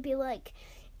mom would be like...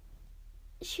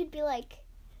 She'd be like...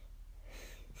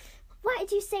 Why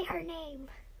did you say her name?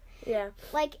 Yeah.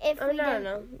 Like, if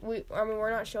no.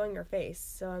 We're not showing your face,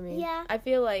 so, I mean... Yeah. I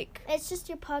feel like... It's just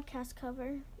your podcast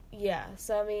cover. Yeah,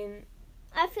 so, I mean...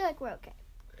 I feel like we're okay.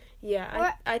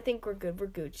 Yeah, I think we're good. We're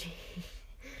Gucci.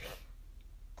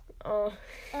 Oh.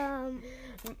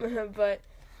 But...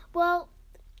 Well...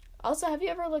 Also, have you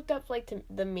ever looked up, like,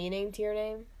 the meaning to your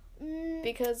name?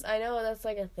 Because I know that's,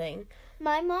 like, a thing.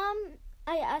 My mom,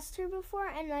 I asked her before,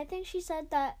 and I think she said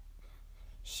that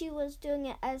she was doing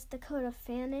it as Dakota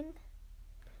Fanning.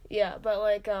 Yeah, but,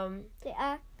 like, The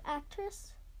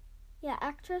actress? Yeah,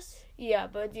 actress. Yeah,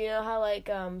 but do you know how, like,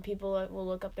 people will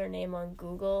look up their name on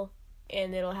Google,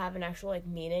 and it'll have an actual, like,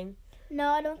 meaning? No,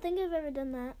 I don't think I've ever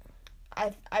done that.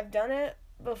 I've done it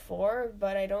before,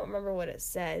 but I don't remember what it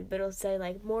said. But it'll say,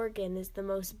 like, Morgan is the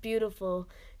most beautiful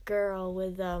girl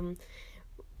with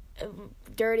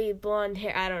dirty blonde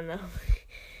hair. I don't know.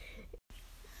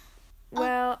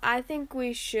 Well, I think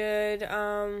we should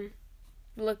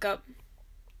look up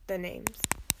the names.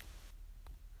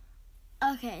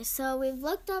 Okay, so we've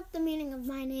looked up the meaning of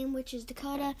my name, which is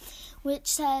Dakota, which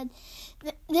said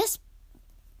this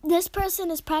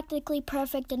person is practically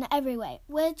perfect in every way,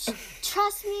 which,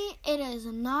 trust me, it is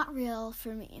not real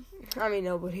for me. I mean,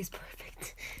 nobody's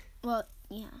perfect. Well,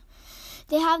 yeah.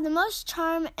 They have the most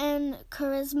charm and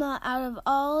charisma out of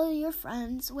all your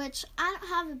friends, which I don't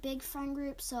have a big friend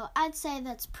group, so I'd say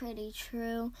that's pretty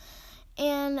true.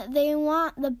 And they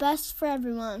want the best for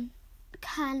everyone.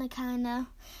 Kinda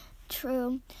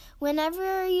true.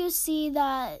 Whenever you see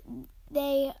that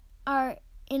they are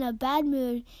in a bad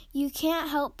mood, you can't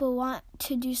help but want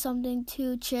to do something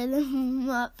to cheer them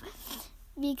up,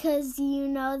 because you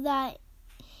know that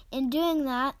in doing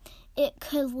that, it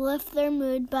could lift their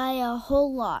mood by a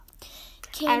whole lot.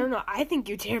 I don't know. I think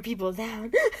you tear people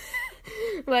down.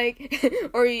 Like,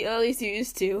 or at least you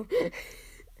used to.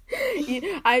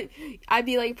 I'd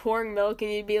be like pouring milk,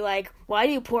 and you'd be like, "Why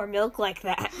do you pour milk like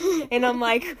that?" And I'm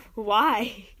like,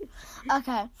 "Why?"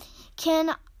 Okay.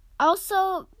 Can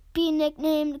also be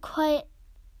nicknamed quite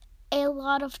a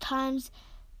lot of times.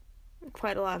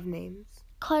 Quite a lot of names.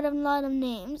 Quite a lot of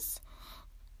names.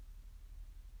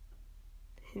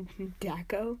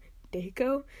 Daco?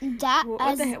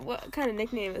 What kind of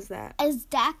nickname is that? As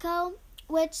Daco,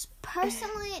 which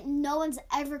personally no one's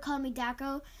ever called me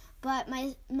Daco, but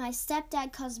my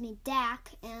stepdad calls me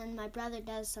Dak, and my brother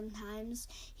does sometimes.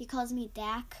 He calls me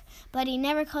Dak, but he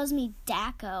never calls me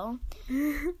Daco.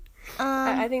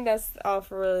 I think that's all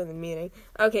for really the meaning.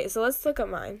 Okay, so let's look up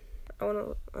mine.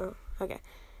 Okay.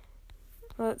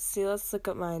 Let's see, let's look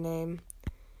up my name.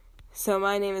 So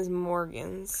my name is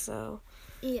Morgan, so...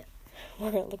 Yeah. We're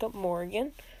going to look up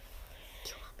Morgan. Do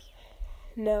you want me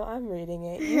to? No, I'm reading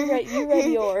it. You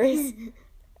read yours.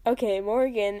 Okay,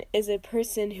 Morgan is a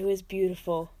person who is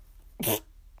beautiful. But,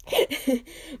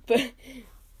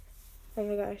 oh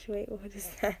my gosh, wait, what is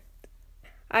that?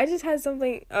 I just had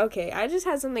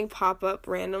something pop up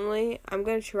randomly. I'm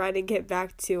going to try to get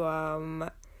back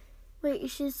to, Wait, you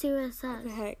should see what it says. What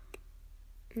the heck?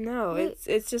 No,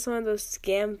 it's just one of those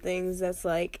scam things that's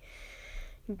like...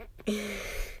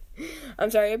 I'm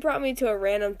sorry, it brought me to a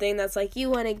random thing that's like, you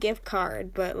want a gift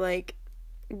card, but like,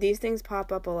 these things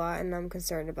pop up a lot, and I'm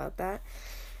concerned about that.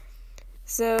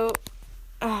 So,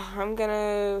 I'm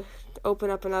gonna open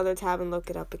up another tab and look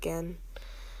it up again.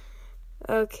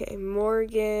 Okay,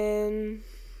 Morgan...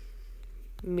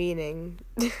 meaning.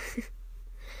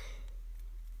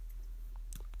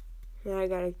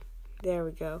 Now there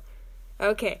we go.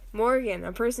 Okay, Morgan,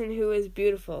 a person who is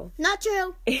beautiful. Not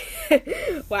true.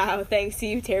 Wow, thanks to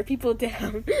you, tear people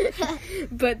down.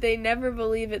 But they never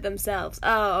believe it themselves.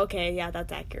 Oh, okay, yeah,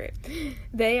 that's accurate.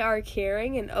 They are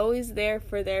caring and always there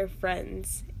for their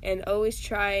friends and always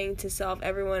trying to solve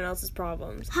everyone else's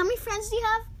problems. How many friends do you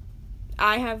have?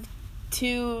 I have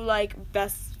 2, like,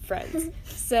 best friends.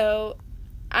 So,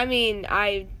 I mean,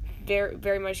 I very,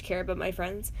 very much care about my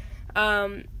friends.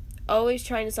 Always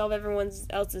trying to solve everyone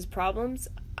else's problems.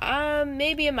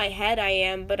 Maybe in my head I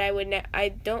am, but I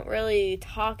don't really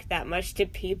talk that much to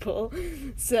people,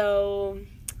 so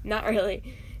not really.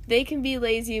 They can be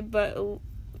lazy, but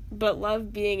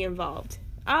love being involved.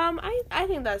 I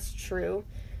think that's true.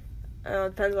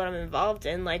 It depends what I'm involved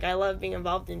in. Like, I love being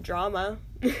involved in drama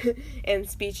and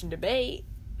speech and debate.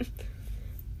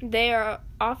 They are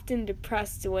often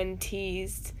depressed when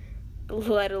teased,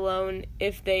 let alone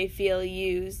if they feel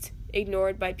used,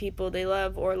 ignored by people they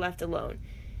love, or left alone.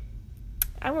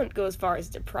 I wouldn't go as far as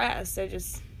depressed. They're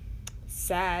just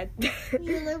sad.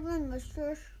 You live in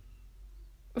mustache.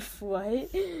 What?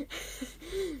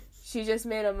 She just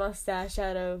made a mustache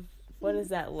out of, what is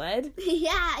that, lead?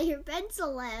 Yeah, your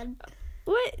pencil lead.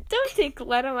 What? Don't take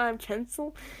lead on my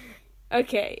pencil.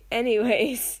 Okay,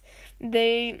 anyways.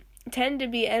 They tend to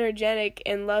be energetic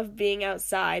and love being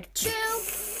outside. True.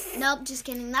 Nope, just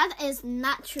kidding. That is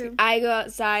not true. I go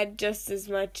outside just as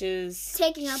much as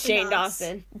taking out Shane the dogs.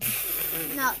 Dawson.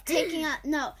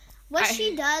 No. What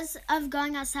she does of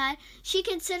going outside, she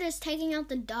considers taking out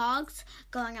the dogs,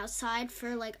 going outside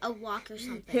for like a walk or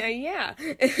something. Yeah.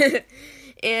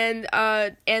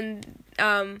 And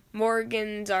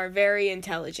Morgans are very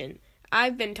intelligent.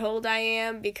 I've been told I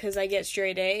am because I get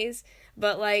straight A's,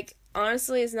 but like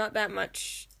honestly, it's not that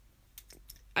much.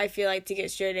 I feel like to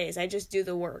get straight A's. I just do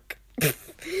the work.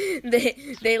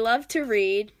 They love to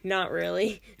read. Not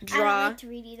really. Draw. I don't like to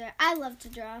read either. I love to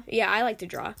draw. Yeah, I like to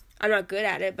draw. I'm not good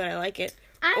at it, but I like it.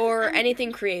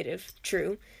 Anything creative.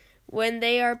 True. When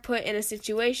they are put in a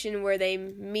situation where they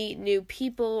meet new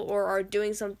people or are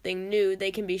doing something new,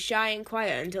 they can be shy and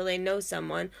quiet until they know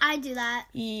someone. I do that.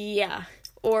 Yeah.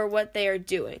 Or what they are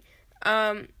doing.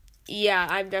 Yeah,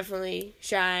 I'm definitely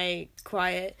shy,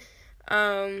 quiet.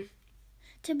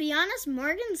 To be honest,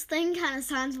 Morgan's thing kind of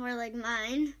sounds more like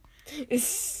mine.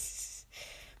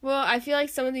 Well, I feel like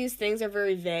some of these things are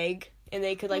very vague, and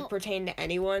they could, pertain to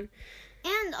anyone.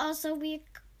 And also, we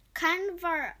kind of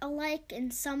are alike in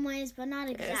some ways, but not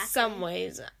exactly. Some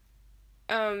ways.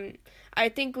 I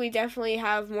think we definitely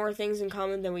have more things in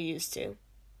common than we used to.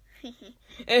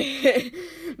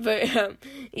 But,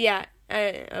 yeah.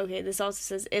 Okay, this also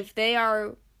says, if they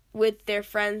are with their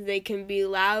friends, they can be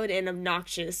loud and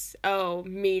obnoxious. Oh,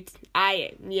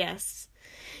 yes.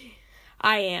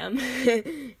 I am.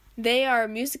 They are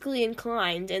musically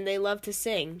inclined and they love to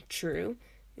sing. True.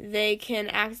 They can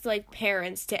act like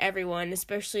parents to everyone,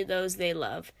 especially those they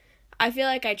love. I feel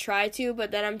like I try to,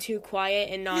 but then I'm too quiet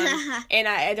and and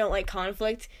I don't like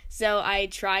conflict, so I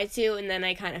try to and then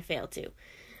I kind of fail to.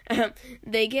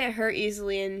 They get hurt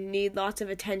easily and need lots of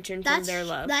attention from their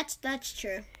love. That's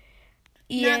true.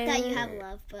 Yeah. Not that you have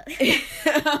love, but...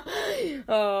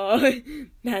 Oh,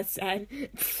 that's sad.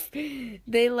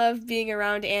 They love being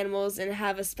around animals and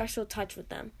have a special touch with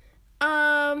them.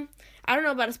 I don't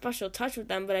know about a special touch with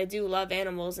them, but I do love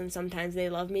animals, and sometimes they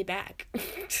love me back.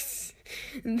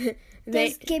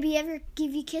 Does Gibby ever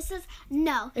give you kisses?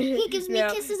 No. He gives me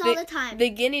kisses all the time. The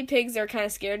guinea pigs are kind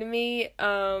of scared of me,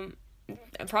 probably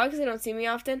because they don't see me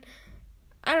often.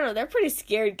 I don't know, they're pretty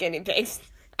scared guinea pigs.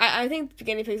 I think the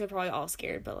guinea pigs are probably all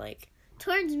scared, but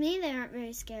towards me, they aren't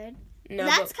very scared. No,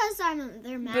 that's because I'm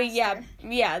their master. But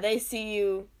yeah, they see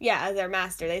you. Yeah, as their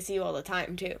master, they see you all the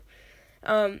time too.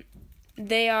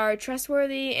 They are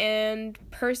trustworthy and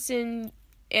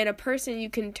a person you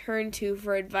can turn to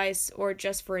for advice or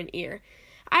just for an ear.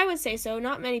 I would say so.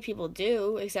 Not many people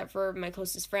do, except for my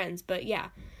closest friends. But yeah.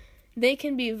 They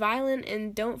can be violent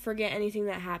and don't forget anything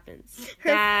that happens.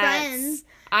 Friends.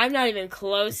 I'm not even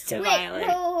close to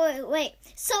violent. Wait.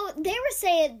 So they were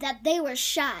saying that they were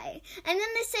shy. And then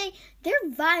they say they're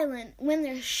violent when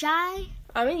they're shy.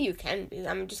 I mean, you can be.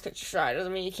 I mean, just because you're shy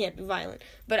doesn't mean you can't be violent.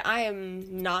 But I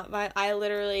am not violent. I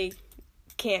literally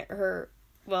can't hurt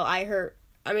well, I can't.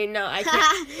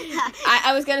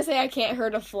 I was gonna say I can't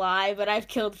hurt a fly, but I've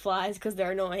killed flies because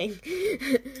they're annoying.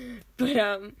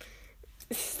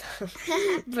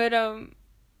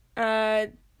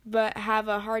 But have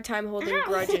a hard time holding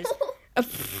grudges.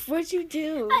 What'd you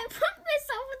do? I poked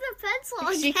myself with a pencil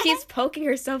again. She keeps poking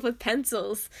herself with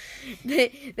pencils.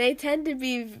 They tend to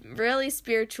be really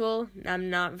spiritual. I'm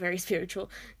not very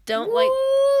spiritual. Don't like.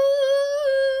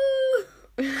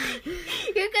 You're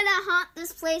gonna haunt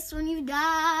this place when you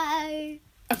die.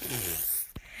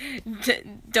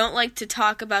 Don't like to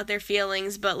talk about their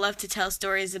feelings, but love to tell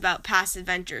stories about past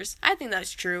adventures. I think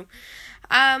that's true.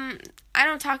 I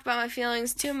don't talk about my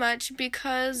feelings too much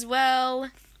because,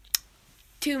 well,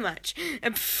 too much.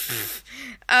 She's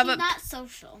But not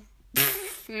social.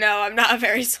 no, I'm not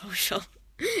very social,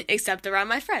 except around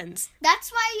my friends.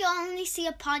 That's why you only see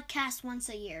a podcast once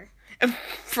a year.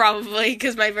 Probably,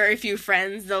 because my very few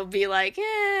friends, they'll be like,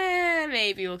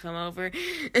 maybe we'll come over.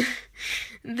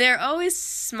 They're always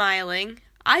smiling.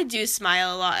 I do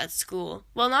smile a lot at school.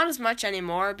 Well, not as much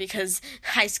anymore, because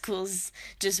high school's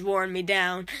just worn me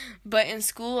down. But in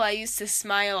school, I used to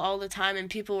smile all the time, and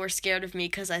people were scared of me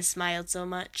because I smiled so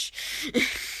much.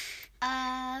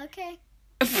 Okay.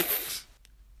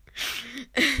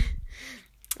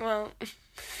 Well...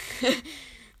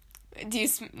 Do you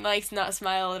not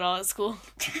smile at all at school?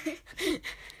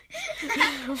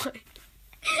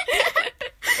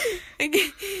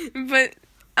 But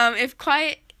if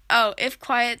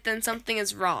quiet, then something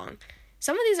is wrong.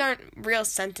 Some of these aren't real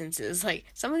sentences. Like,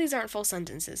 some of these aren't full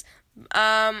sentences.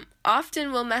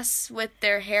 Often will mess with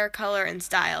their hair color and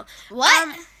style.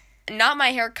 What? Not my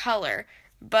hair color,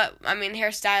 but I mean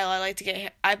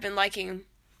hairstyle. I've been liking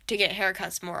to get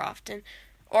haircuts more often,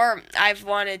 or I've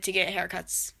wanted to get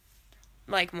haircuts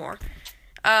like more.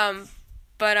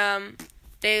 But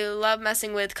they love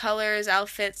messing with colors,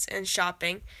 outfits, and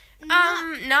shopping.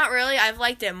 Not really. I've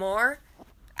liked it more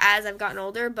as I've gotten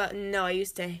older, but no, I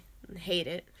used to hate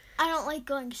it. I don't like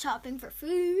going shopping for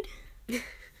food.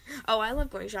 Oh, I love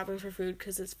going shopping for food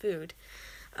because it's food.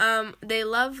 They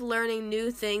love learning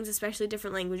new things, especially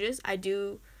different languages. I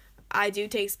do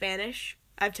take Spanish.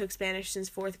 I've took Spanish since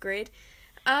 4th grade.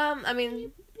 I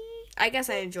mean, I guess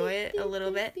I enjoy it a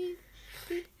little bit.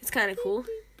 It's kind of cool.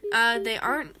 They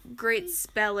aren't great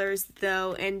spellers,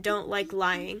 though, and don't like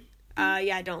lying.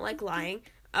 Yeah, I don't like lying.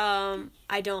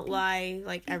 I don't lie,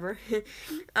 like, ever.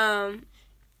 I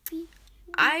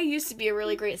used to be a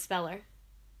really great speller.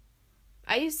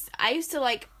 I used to,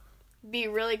 like, be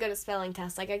really good at spelling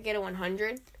tests. Like, I'd get a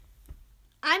 100.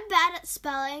 I'm bad at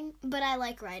spelling, but I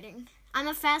like writing. I'm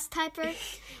a fast typer,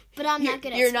 but I'm not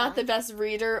good at spelling. You're not the best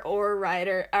reader or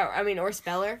writer, or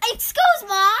speller. Excuse,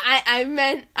 Mom! I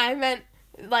meant,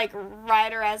 like,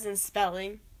 writer as in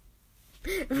spelling.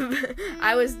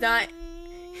 I was not...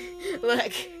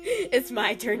 Look, it's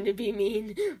my turn to be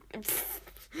mean.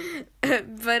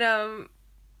 But,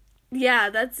 yeah,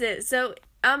 that's it. So,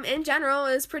 in general,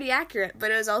 it was pretty accurate,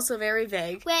 but it was also very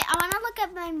vague. Wait, I want to look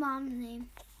up my mom's name.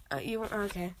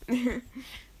 Okay.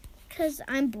 Because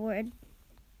I'm bored.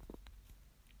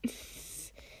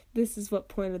 This is what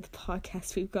point of the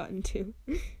podcast we've gotten to.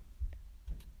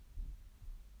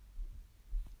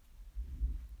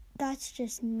 That's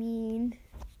just mean.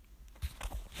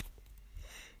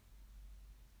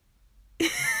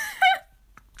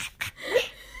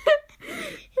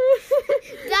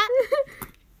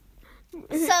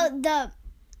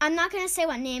 I'm not going to say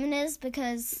what name it is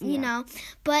because, you know,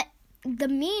 but the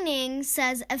meaning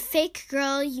says a fake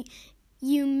girl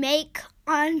you make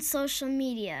on social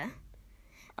media.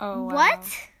 Oh, wow. What?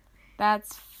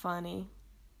 That's funny.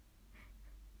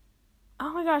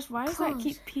 Oh my gosh, why does that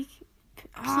keep peeking?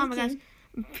 Oh my gosh,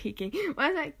 peeking. Why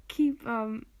does that keep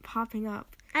popping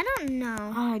up? I don't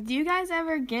know. Do you guys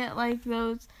ever get like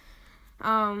those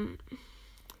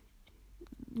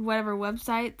whatever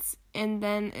websites, and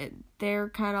then they're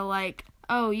kind of like,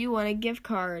 oh, you want a gift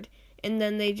card, and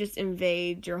then they just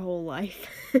invade your whole life.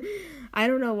 I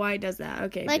don't know why it does that.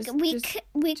 Okay, like we click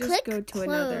go to close.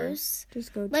 Another.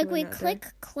 Just go to like another. we click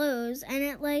close, and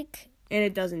it like. And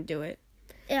it doesn't do it.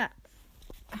 Yeah.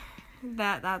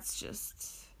 That's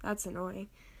annoying.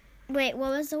 Wait,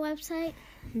 what was the website?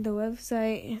 The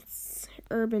website, it's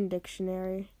Urban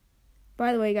Dictionary.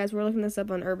 By the way, guys, we're looking this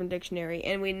up on Urban Dictionary,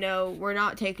 and we know we're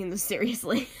not taking this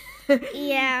seriously.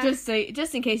 Yeah. Just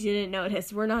in case you didn't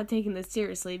notice, we're not taking this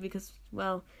seriously because,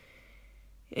 well,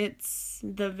 it's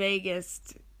the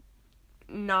vaguest,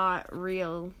 not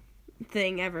real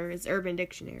thing ever. It's Urban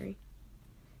Dictionary.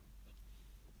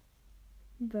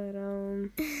 But,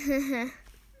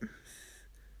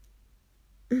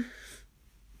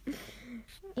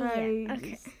 yeah,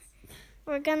 okay.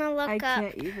 We're gonna look up. I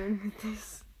can't even with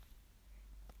this.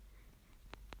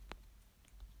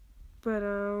 But,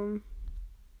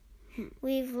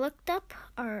 We've looked up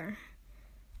our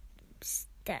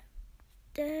step.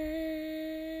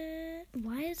 Why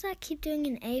does that keep doing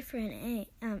an A for an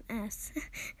S?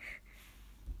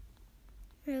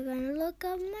 We're gonna look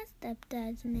up my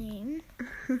stepdad's name.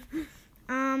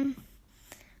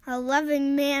 A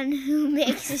loving man who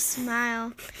makes you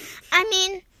smile.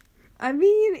 I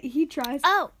mean, he tries.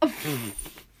 Oh.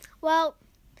 Well,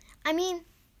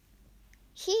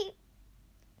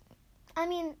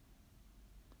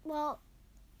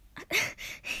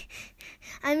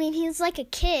 he's like a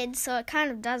kid, so it kind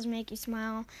of does make you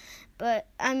smile. But,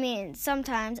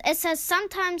 sometimes. It says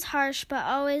sometimes harsh, but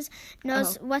always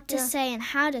knows what to say and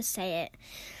how to say it.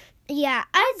 Yeah,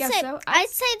 I'd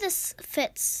say this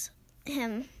fits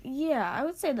him. Yeah, I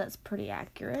would say that's pretty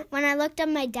accurate. When I looked up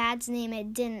my dad's name,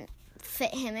 it didn't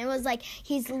fit him. It was like,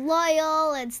 he's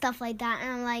loyal and stuff like that.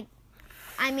 And I'm like,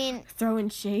 throwing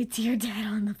shade to your dad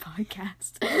on the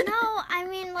podcast. No,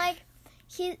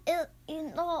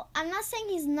 I'm not saying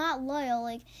he's not loyal.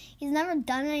 Like, he's never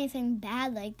done anything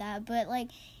bad like that. But,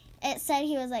 it said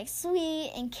he was,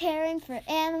 sweet and caring for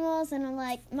animals. And I'm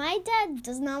like, my dad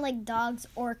does not like dogs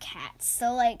or cats.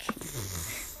 So,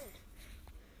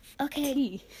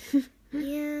 okay.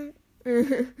 Yeah.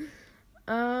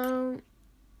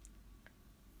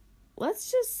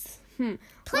 Let's just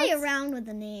play around with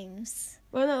the names.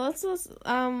 Well, no, let's just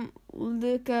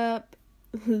look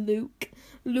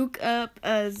up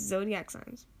zodiac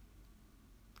signs.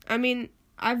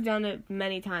 I've done it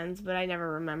many times, but I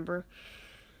never remember.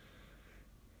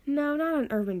 No, not an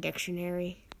Urban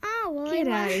Dictionary. Oh, well, get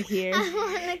out of here. I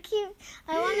want to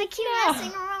keep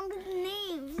messing around with the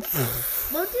names.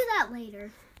 We'll do that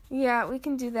later. Yeah, we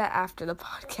can do that after the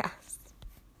podcast.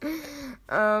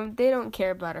 They don't care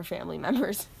about our family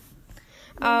members.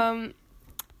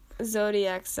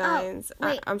 Zodiac signs. Oh,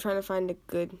 wait. I'm trying to find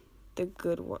good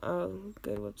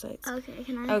websites. Okay,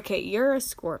 can I? Okay, you're a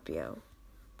Scorpio.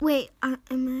 Wait, am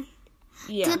I?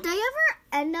 Yeah. Did they ever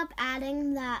end up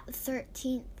adding that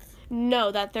 13th?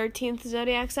 No, that 13th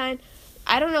zodiac sign.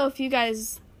 I don't know if you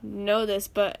guys know this,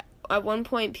 but at one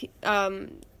point,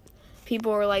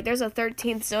 people were like, "There's a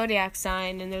 13th zodiac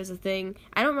sign," and there's a thing.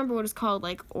 I don't remember what it's called,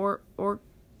 Orky.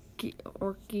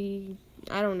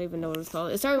 I don't even know what it's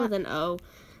called. It started with an O.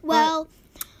 Well,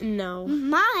 no.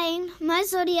 My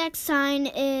zodiac sign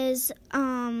is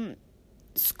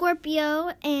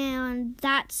Scorpio, and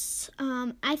that's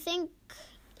I think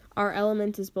our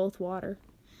element is both water.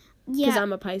 Yeah. Because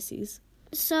I'm a Pisces.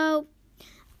 So,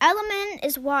 element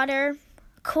is water.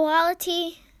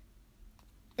 Quality,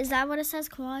 is that what it says?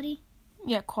 Quality?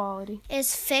 Yeah, quality.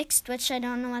 Is fixed, which I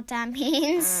don't know what that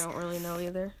means. I don't really know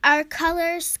either. Our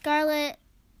color, scarlet,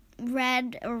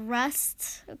 red, or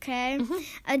rust. Okay. Mm-hmm.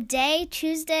 A day,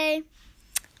 Tuesday.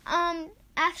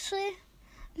 Actually,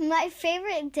 my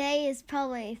favorite day is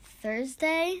probably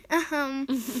Thursday.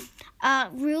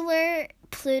 Ruler,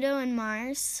 Pluto, and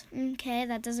Mars. Okay,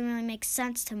 that doesn't really make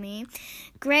sense to me.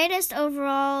 Greatest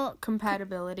overall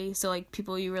compatibility, so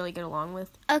people you really get along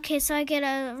with. Okay, so I get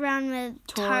around with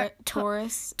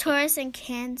Taurus. Taurus and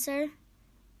Cancer.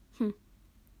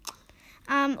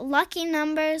 Lucky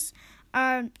numbers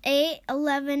are 8,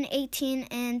 11, 18,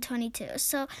 and 22.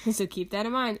 So keep that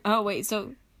in mind. Oh, wait,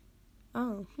 11.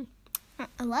 I'm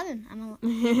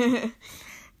 11.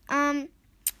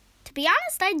 To be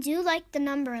honest, I do like the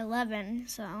number 11,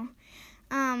 so,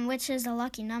 which is a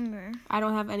lucky number. I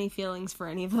don't have any feelings for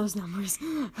any of those numbers.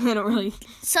 I don't really.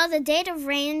 So the date of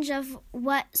range of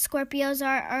what Scorpios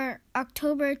are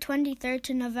October 23rd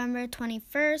to November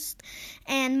 21st.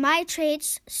 And my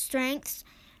traits, strengths,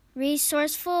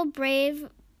 resourceful, brave,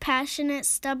 passionate,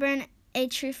 stubborn, a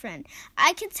true friend.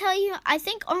 I can tell you, I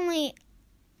think only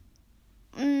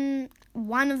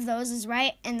one of those is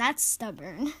right, and that's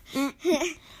stubborn.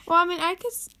 Well, I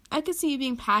could see you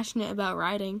being passionate about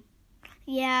writing.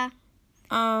 Yeah.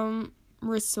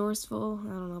 Resourceful. I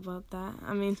don't know about that.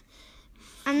 I'm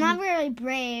not very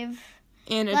brave.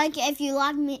 And if you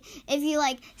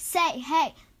say,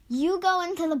 hey, you go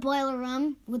into the boiler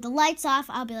room with the lights off,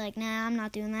 I'll be like, nah, I'm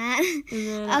not doing that. And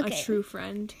then okay. A true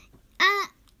friend.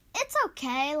 It's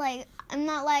okay. I'm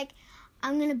not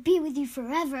I'm gonna be with you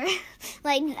forever,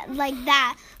 like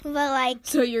that. But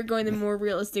so you're going the more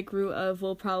realistic route of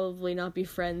we'll probably not be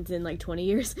friends in 20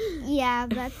 years. Yeah,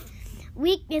 but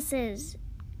weaknesses.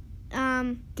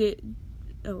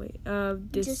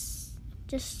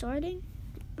 Distorting.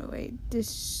 Oh wait,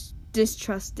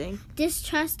 distrusting.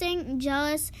 Distrusting,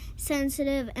 jealous,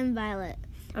 sensitive, and violent.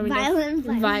 I mean, Violent.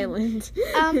 Violent.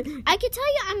 I could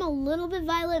tell you I'm a little bit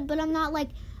violent, but I'm not like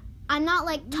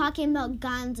talking about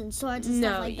guns and swords and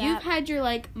stuff like that. No, you've had your,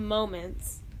 like,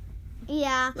 moments.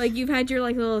 Yeah. Like, you've had your,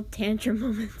 like, little tantrum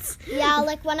moments. Yeah,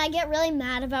 like, when I get really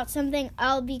mad about something,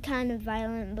 I'll be kind of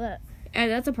violent, but... And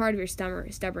that's a part of your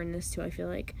stubbornness, too, I feel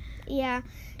like. Yeah.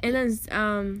 And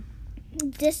then,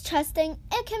 distrusting,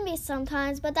 it can be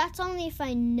sometimes, but that's only if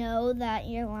I know that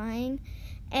you're lying.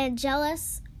 And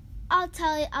jealous, I'll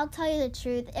tell you the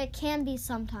truth. It can be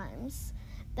sometimes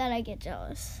that I get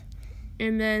jealous.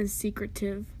 And then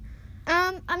secretive.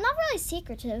 I'm not really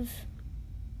secretive.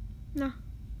 No.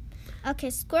 Okay,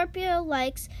 Scorpio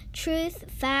likes truth,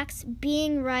 facts,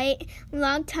 being right,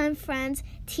 longtime friends,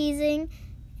 teasing,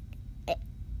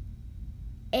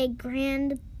 a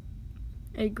grand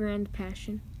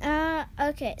passion.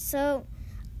 Okay, so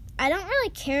I don't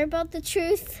really care about the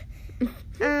truth.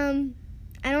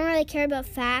 I don't really care about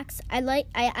facts. I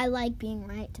like being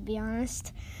right, to be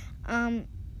honest. I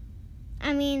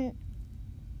mean,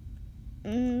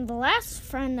 the last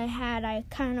friend I had, I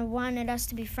kind of wanted us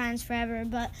to be friends forever,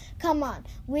 but come on,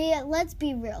 let's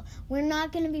be real. We're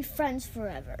not going to be friends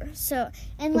forever. So,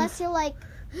 unless you're like,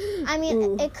 I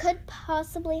mean, it could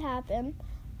possibly happen,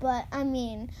 but I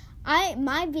mean,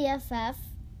 my BFF,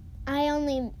 I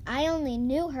only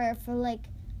knew her for like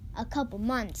a couple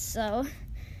months, so.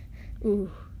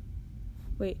 Ooh.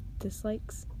 Wait,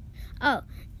 dislikes? Oh,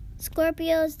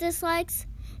 Scorpio's dislikes,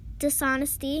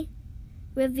 dishonesty,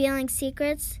 revealing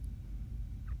secrets,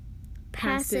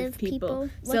 passive people.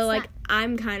 So, like,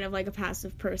 I'm kind of like a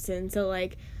passive person. So,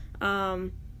 like,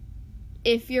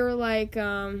 if you're like,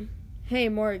 hey,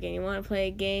 Morgan, you want to play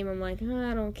a game? I'm like,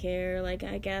 oh, I don't care. Like,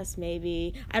 I guess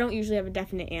maybe. I don't usually have a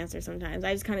definite answer sometimes.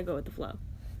 I just kind of go with the flow.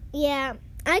 Yeah,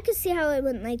 I could see how it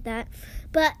went like that.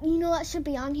 But you know what should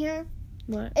be on here?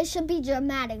 What? It should be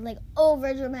dramatic, like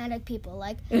over dramatic people.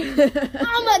 Like,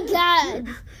 oh my God.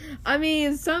 I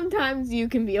mean, sometimes you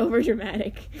can be over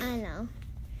dramatic. I know.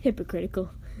 Hypocritical.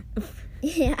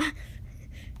 Yeah.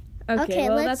 Okay,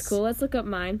 well, that's cool. Let's look up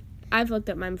mine. I've looked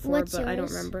up mine before, What's but I don't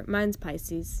yours? remember. Mine's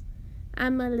Pisces.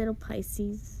 I'm a little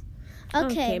Pisces.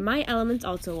 Okay. My element's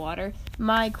also water.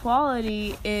 My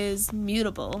quality is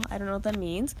mutable. I don't know what that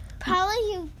means.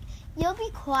 Probably you'll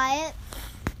be quiet.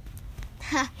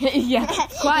 Yeah,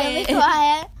 quiet. You'll be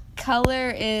quiet.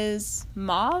 Color is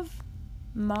mauve.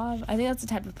 I think that's a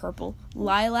type of purple.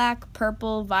 Lilac,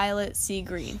 purple, violet, sea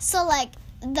green. So, like,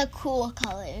 the cool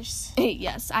colors.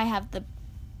 Yes, I have the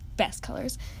best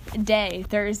colors. Day,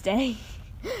 Thursday.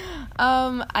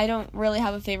 I don't really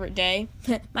have a favorite day.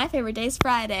 My favorite day is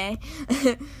Friday.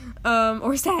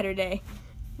 Or Saturday.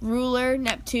 Ruler,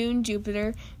 Neptune,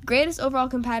 Jupiter. Greatest overall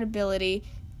compatibility,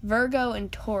 Virgo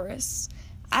and Taurus.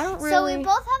 I don't really... So we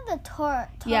both have the Taurus.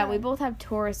 Yeah, we both have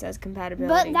Taurus as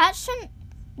compatibility. But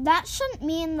that shouldn't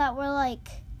mean that we're like,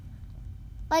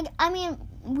 I mean,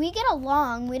 we get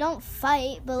along. We don't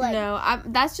fight, but like... No,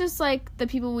 that's just like the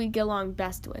people we get along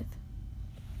best with.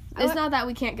 It's not that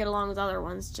we can't get along with other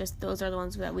ones, just those are the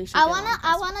ones that we should I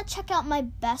wanna check out my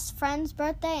best friend's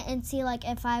birthday and see like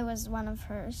if I was one of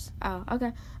hers. Oh,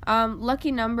 okay.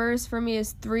 Lucky numbers for me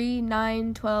is 3,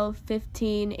 9, 12,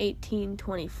 15, 18,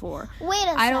 24. Wait a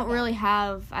second. I don't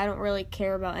really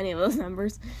care about any of those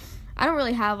numbers. I don't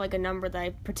really have like a number that I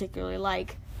particularly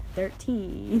like.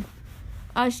 13.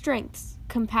 Strengths.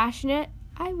 Compassionate,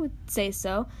 I would say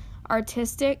so.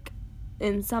 Artistic,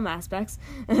 in some aspects.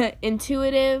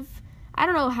 Intuitive. I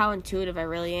don't know how intuitive I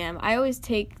really am. I always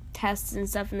take tests and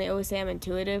stuff and they always say I'm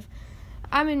intuitive.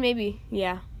 I mean, maybe.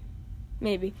 Yeah.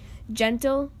 Maybe.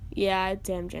 Gentle. Yeah, I'd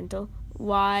say I'm gentle.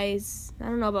 Wise. I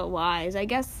don't know about wise. I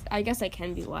guess I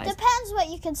can be wise. Depends what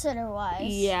you consider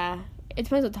wise. Yeah. It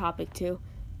depends on the topic, too.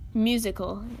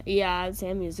 Musical. Yeah, I'd say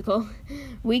I'm musical.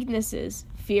 Weaknesses.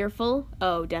 Fearful.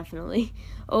 Oh, definitely.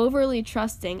 Overly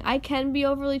trusting. I can be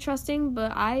overly trusting,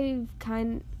 but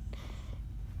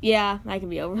yeah, I can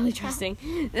be overly trusting.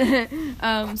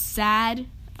 Sad.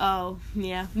 Oh,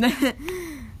 yeah.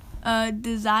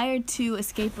 Desire to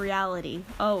escape reality.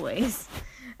 Always.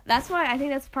 That's why I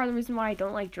think that's part of the reason why I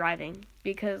don't like driving.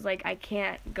 Because, like, I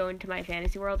can't go into my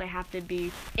fantasy world. I have to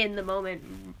be in the moment.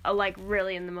 Like,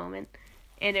 really in the moment.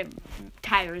 And it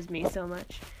tires me so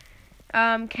much.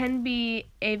 Can be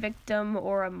a victim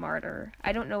or a martyr.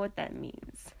 I don't know what that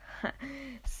means.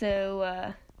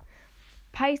 So,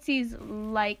 Pisces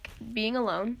like being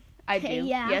alone. I do.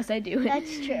 Yeah, yes, I do.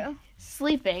 That's true.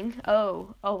 Sleeping.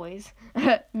 Oh, always.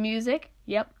 Music.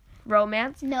 Yep.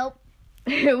 Romance. Nope.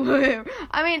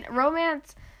 I mean,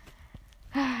 romance.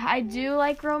 I do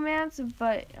like romance,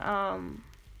 but I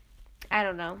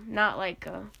don't know. Not like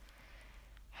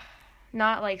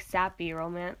not like sappy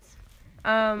romance.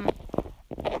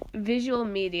 Visual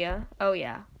media. Oh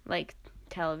yeah, like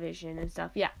television and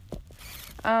stuff. Yeah.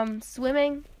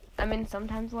 Swimming. I mean,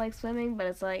 sometimes I like swimming, but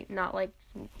it's like not like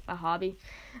a hobby.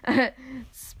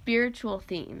 Spiritual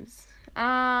themes.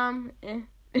 I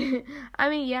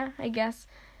mean, yeah, I guess.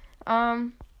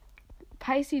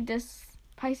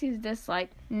 Pisces dislike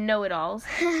know-it-alls.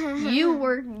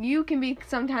 You can be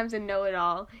sometimes a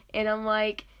know-it-all, and I'm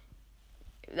like,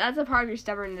 that's a part of your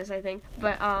stubbornness, I think.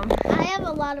 But I have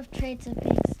a lot of traits of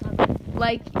being stubborn.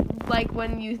 Like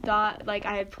when you thought like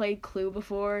I had played Clue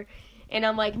before, and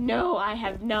I'm like, no, I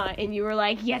have not, and you were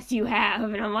like, yes, you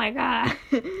have, and I'm like, ah.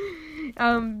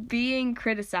 Being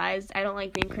criticized. I don't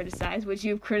like being criticized, which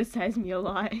you've criticized me a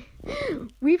lot.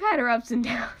 We've had our ups and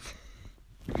downs.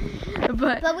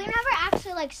 But we never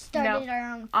actually like started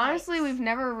our own fights. Honestly, we've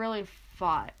never really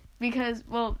fought because,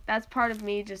 well, that's part of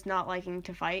me just not liking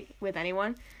to fight with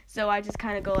anyone. So I just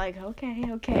kind of go like, okay,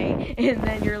 and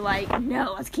then you're like,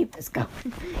 no, let's keep this going.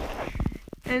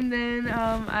 And then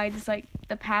I just like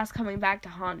the past coming back to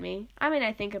haunt me. I mean,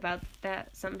 I think about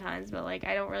that sometimes, but like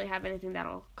I don't really have anything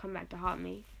that'll come back to haunt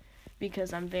me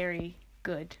because I'm very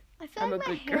good. I feel like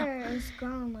my hair is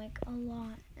grown like a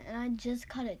lot, and I just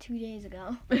cut it 2 days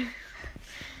ago.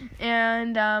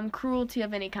 And cruelty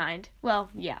of any kind. Well,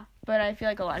 yeah, but I feel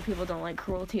like a lot of people don't like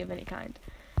cruelty of any kind.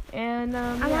 And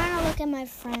I want to look at my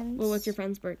friends. Well, what's your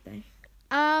friend's birthday?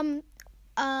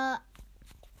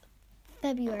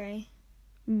 February.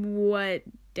 What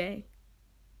day?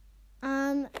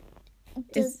 The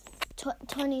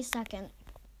 22nd.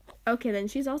 Okay, then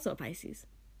she's also a Pisces.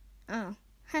 Oh.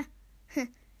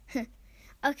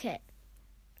 Okay.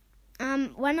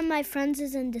 One of my friends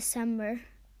is in December.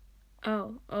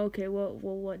 Oh, okay. Well,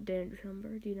 what day in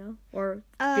December? Do you know? Or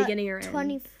beginning or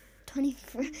end?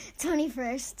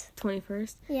 21st.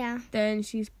 21st? Yeah. Then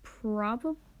she's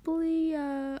probably,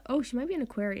 she might be an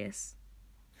Aquarius.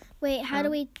 Wait, how do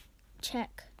we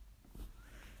check?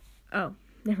 Oh,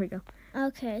 there we go.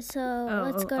 Okay, so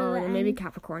let's go to the end. Maybe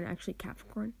Capricorn, actually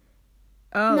Capricorn.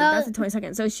 Oh, no. That's the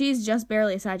 22nd. So she's just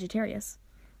barely a Sagittarius.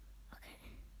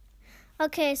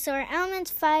 Okay, so our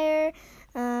element's fire.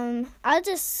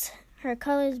 Her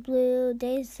color's blue,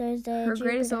 day's Thursday. Her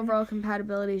greatest overall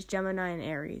compatibility is Gemini and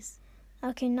Aries.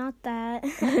 Okay, not that.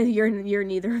 You're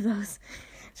neither of those.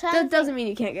 So that doesn't mean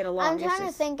you can't get along. I'm trying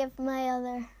to think about my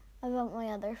other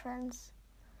friends.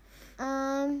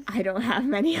 I don't have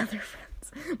many other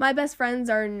friends. My best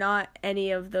friends are not any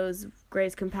of those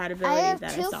greatest compatibility that I saw. I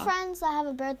have two friends that have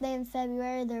a birthday in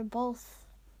February. They're both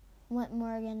what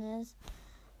Morgan is.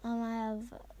 I have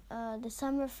a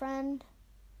December friend.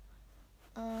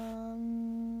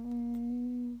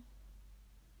 Trying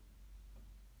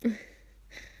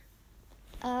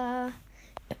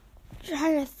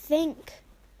to think.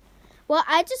 Well,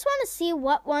 I just want to see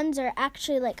what ones are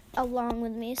actually like along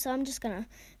with me, so I'm just gonna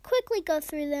quickly go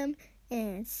through them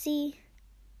and see.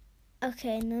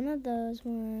 Okay, none of those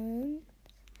ones.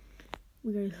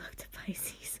 We already looked at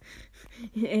Pisces,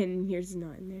 and yours is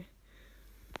not in there.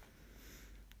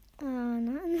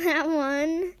 Not in that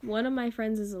one. One of my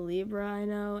friends is a Libra, I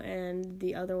know, and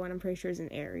the other one I'm pretty sure is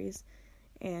an Aries.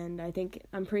 And I'm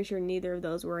pretty sure neither of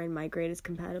those were in my greatest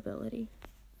compatibility.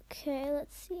 Okay,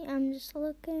 let's see. I'm just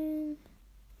looking.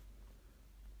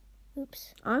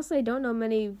 Oops. Honestly, I don't know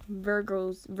many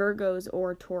Virgos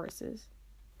or Tauruses.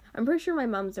 I'm pretty sure my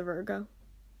mom's a Virgo.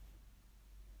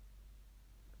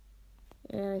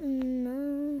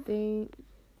 And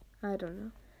I don't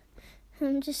know.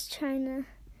 I'm just trying to...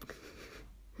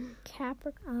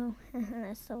 Capricorn. Oh,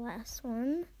 that's the last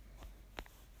one.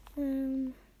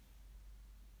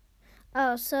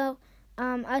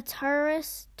 A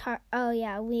Taurus. Oh,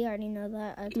 yeah, we already know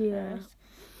that. A Taurus.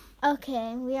 Yeah.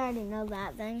 Okay, we already know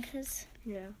that then, because...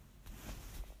 Yeah.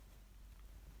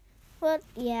 Well,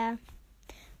 yeah.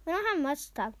 We don't have much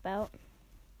to talk about.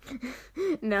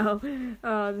 No.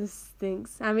 Oh, this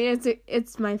stinks. I mean,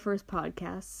 it's my first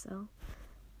podcast, so...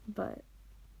 But...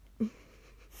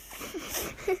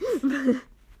 What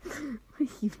are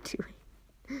you doing?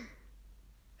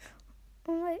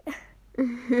 Oh my...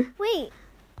 Wait.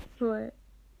 What?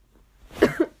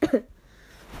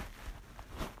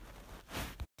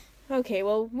 Okay,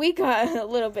 well, we got a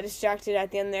little bit distracted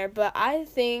at the end there, but I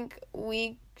think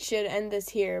we should end this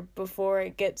here before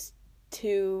it gets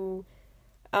too...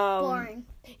 boring.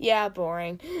 Yeah,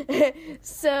 boring.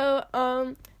 So,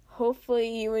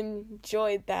 hopefully you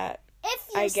enjoyed that. If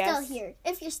you're still here.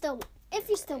 If you're still If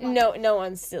you still watch. No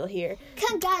one's still here.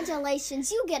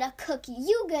 Congratulations, you get a cookie.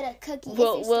 You get a cookie.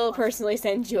 We'll personally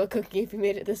send you a cookie if you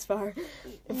made it this far.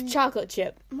 Chocolate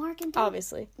chip. Morgan,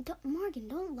 obviously. Morgan,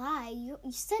 don't lie. You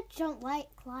said you don't like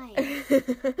lying.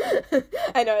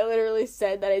 I know, I literally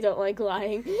said that I don't like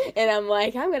lying. And I'm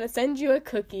like, I'm going to send you a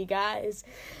cookie, guys.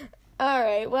 All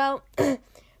right, well,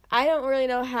 I don't really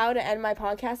know how to end my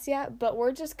podcast yet, but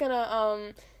we're just going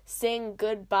to sing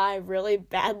goodbye really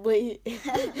badly.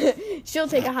 She'll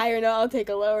take a higher note, I'll take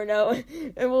a lower note,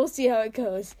 and we'll see how it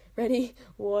goes. Ready?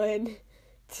 1,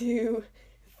 2,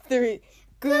 3.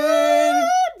 Goodbye.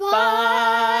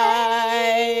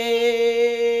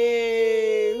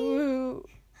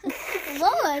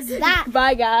 What was that?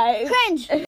 Bye, guys. Cringe.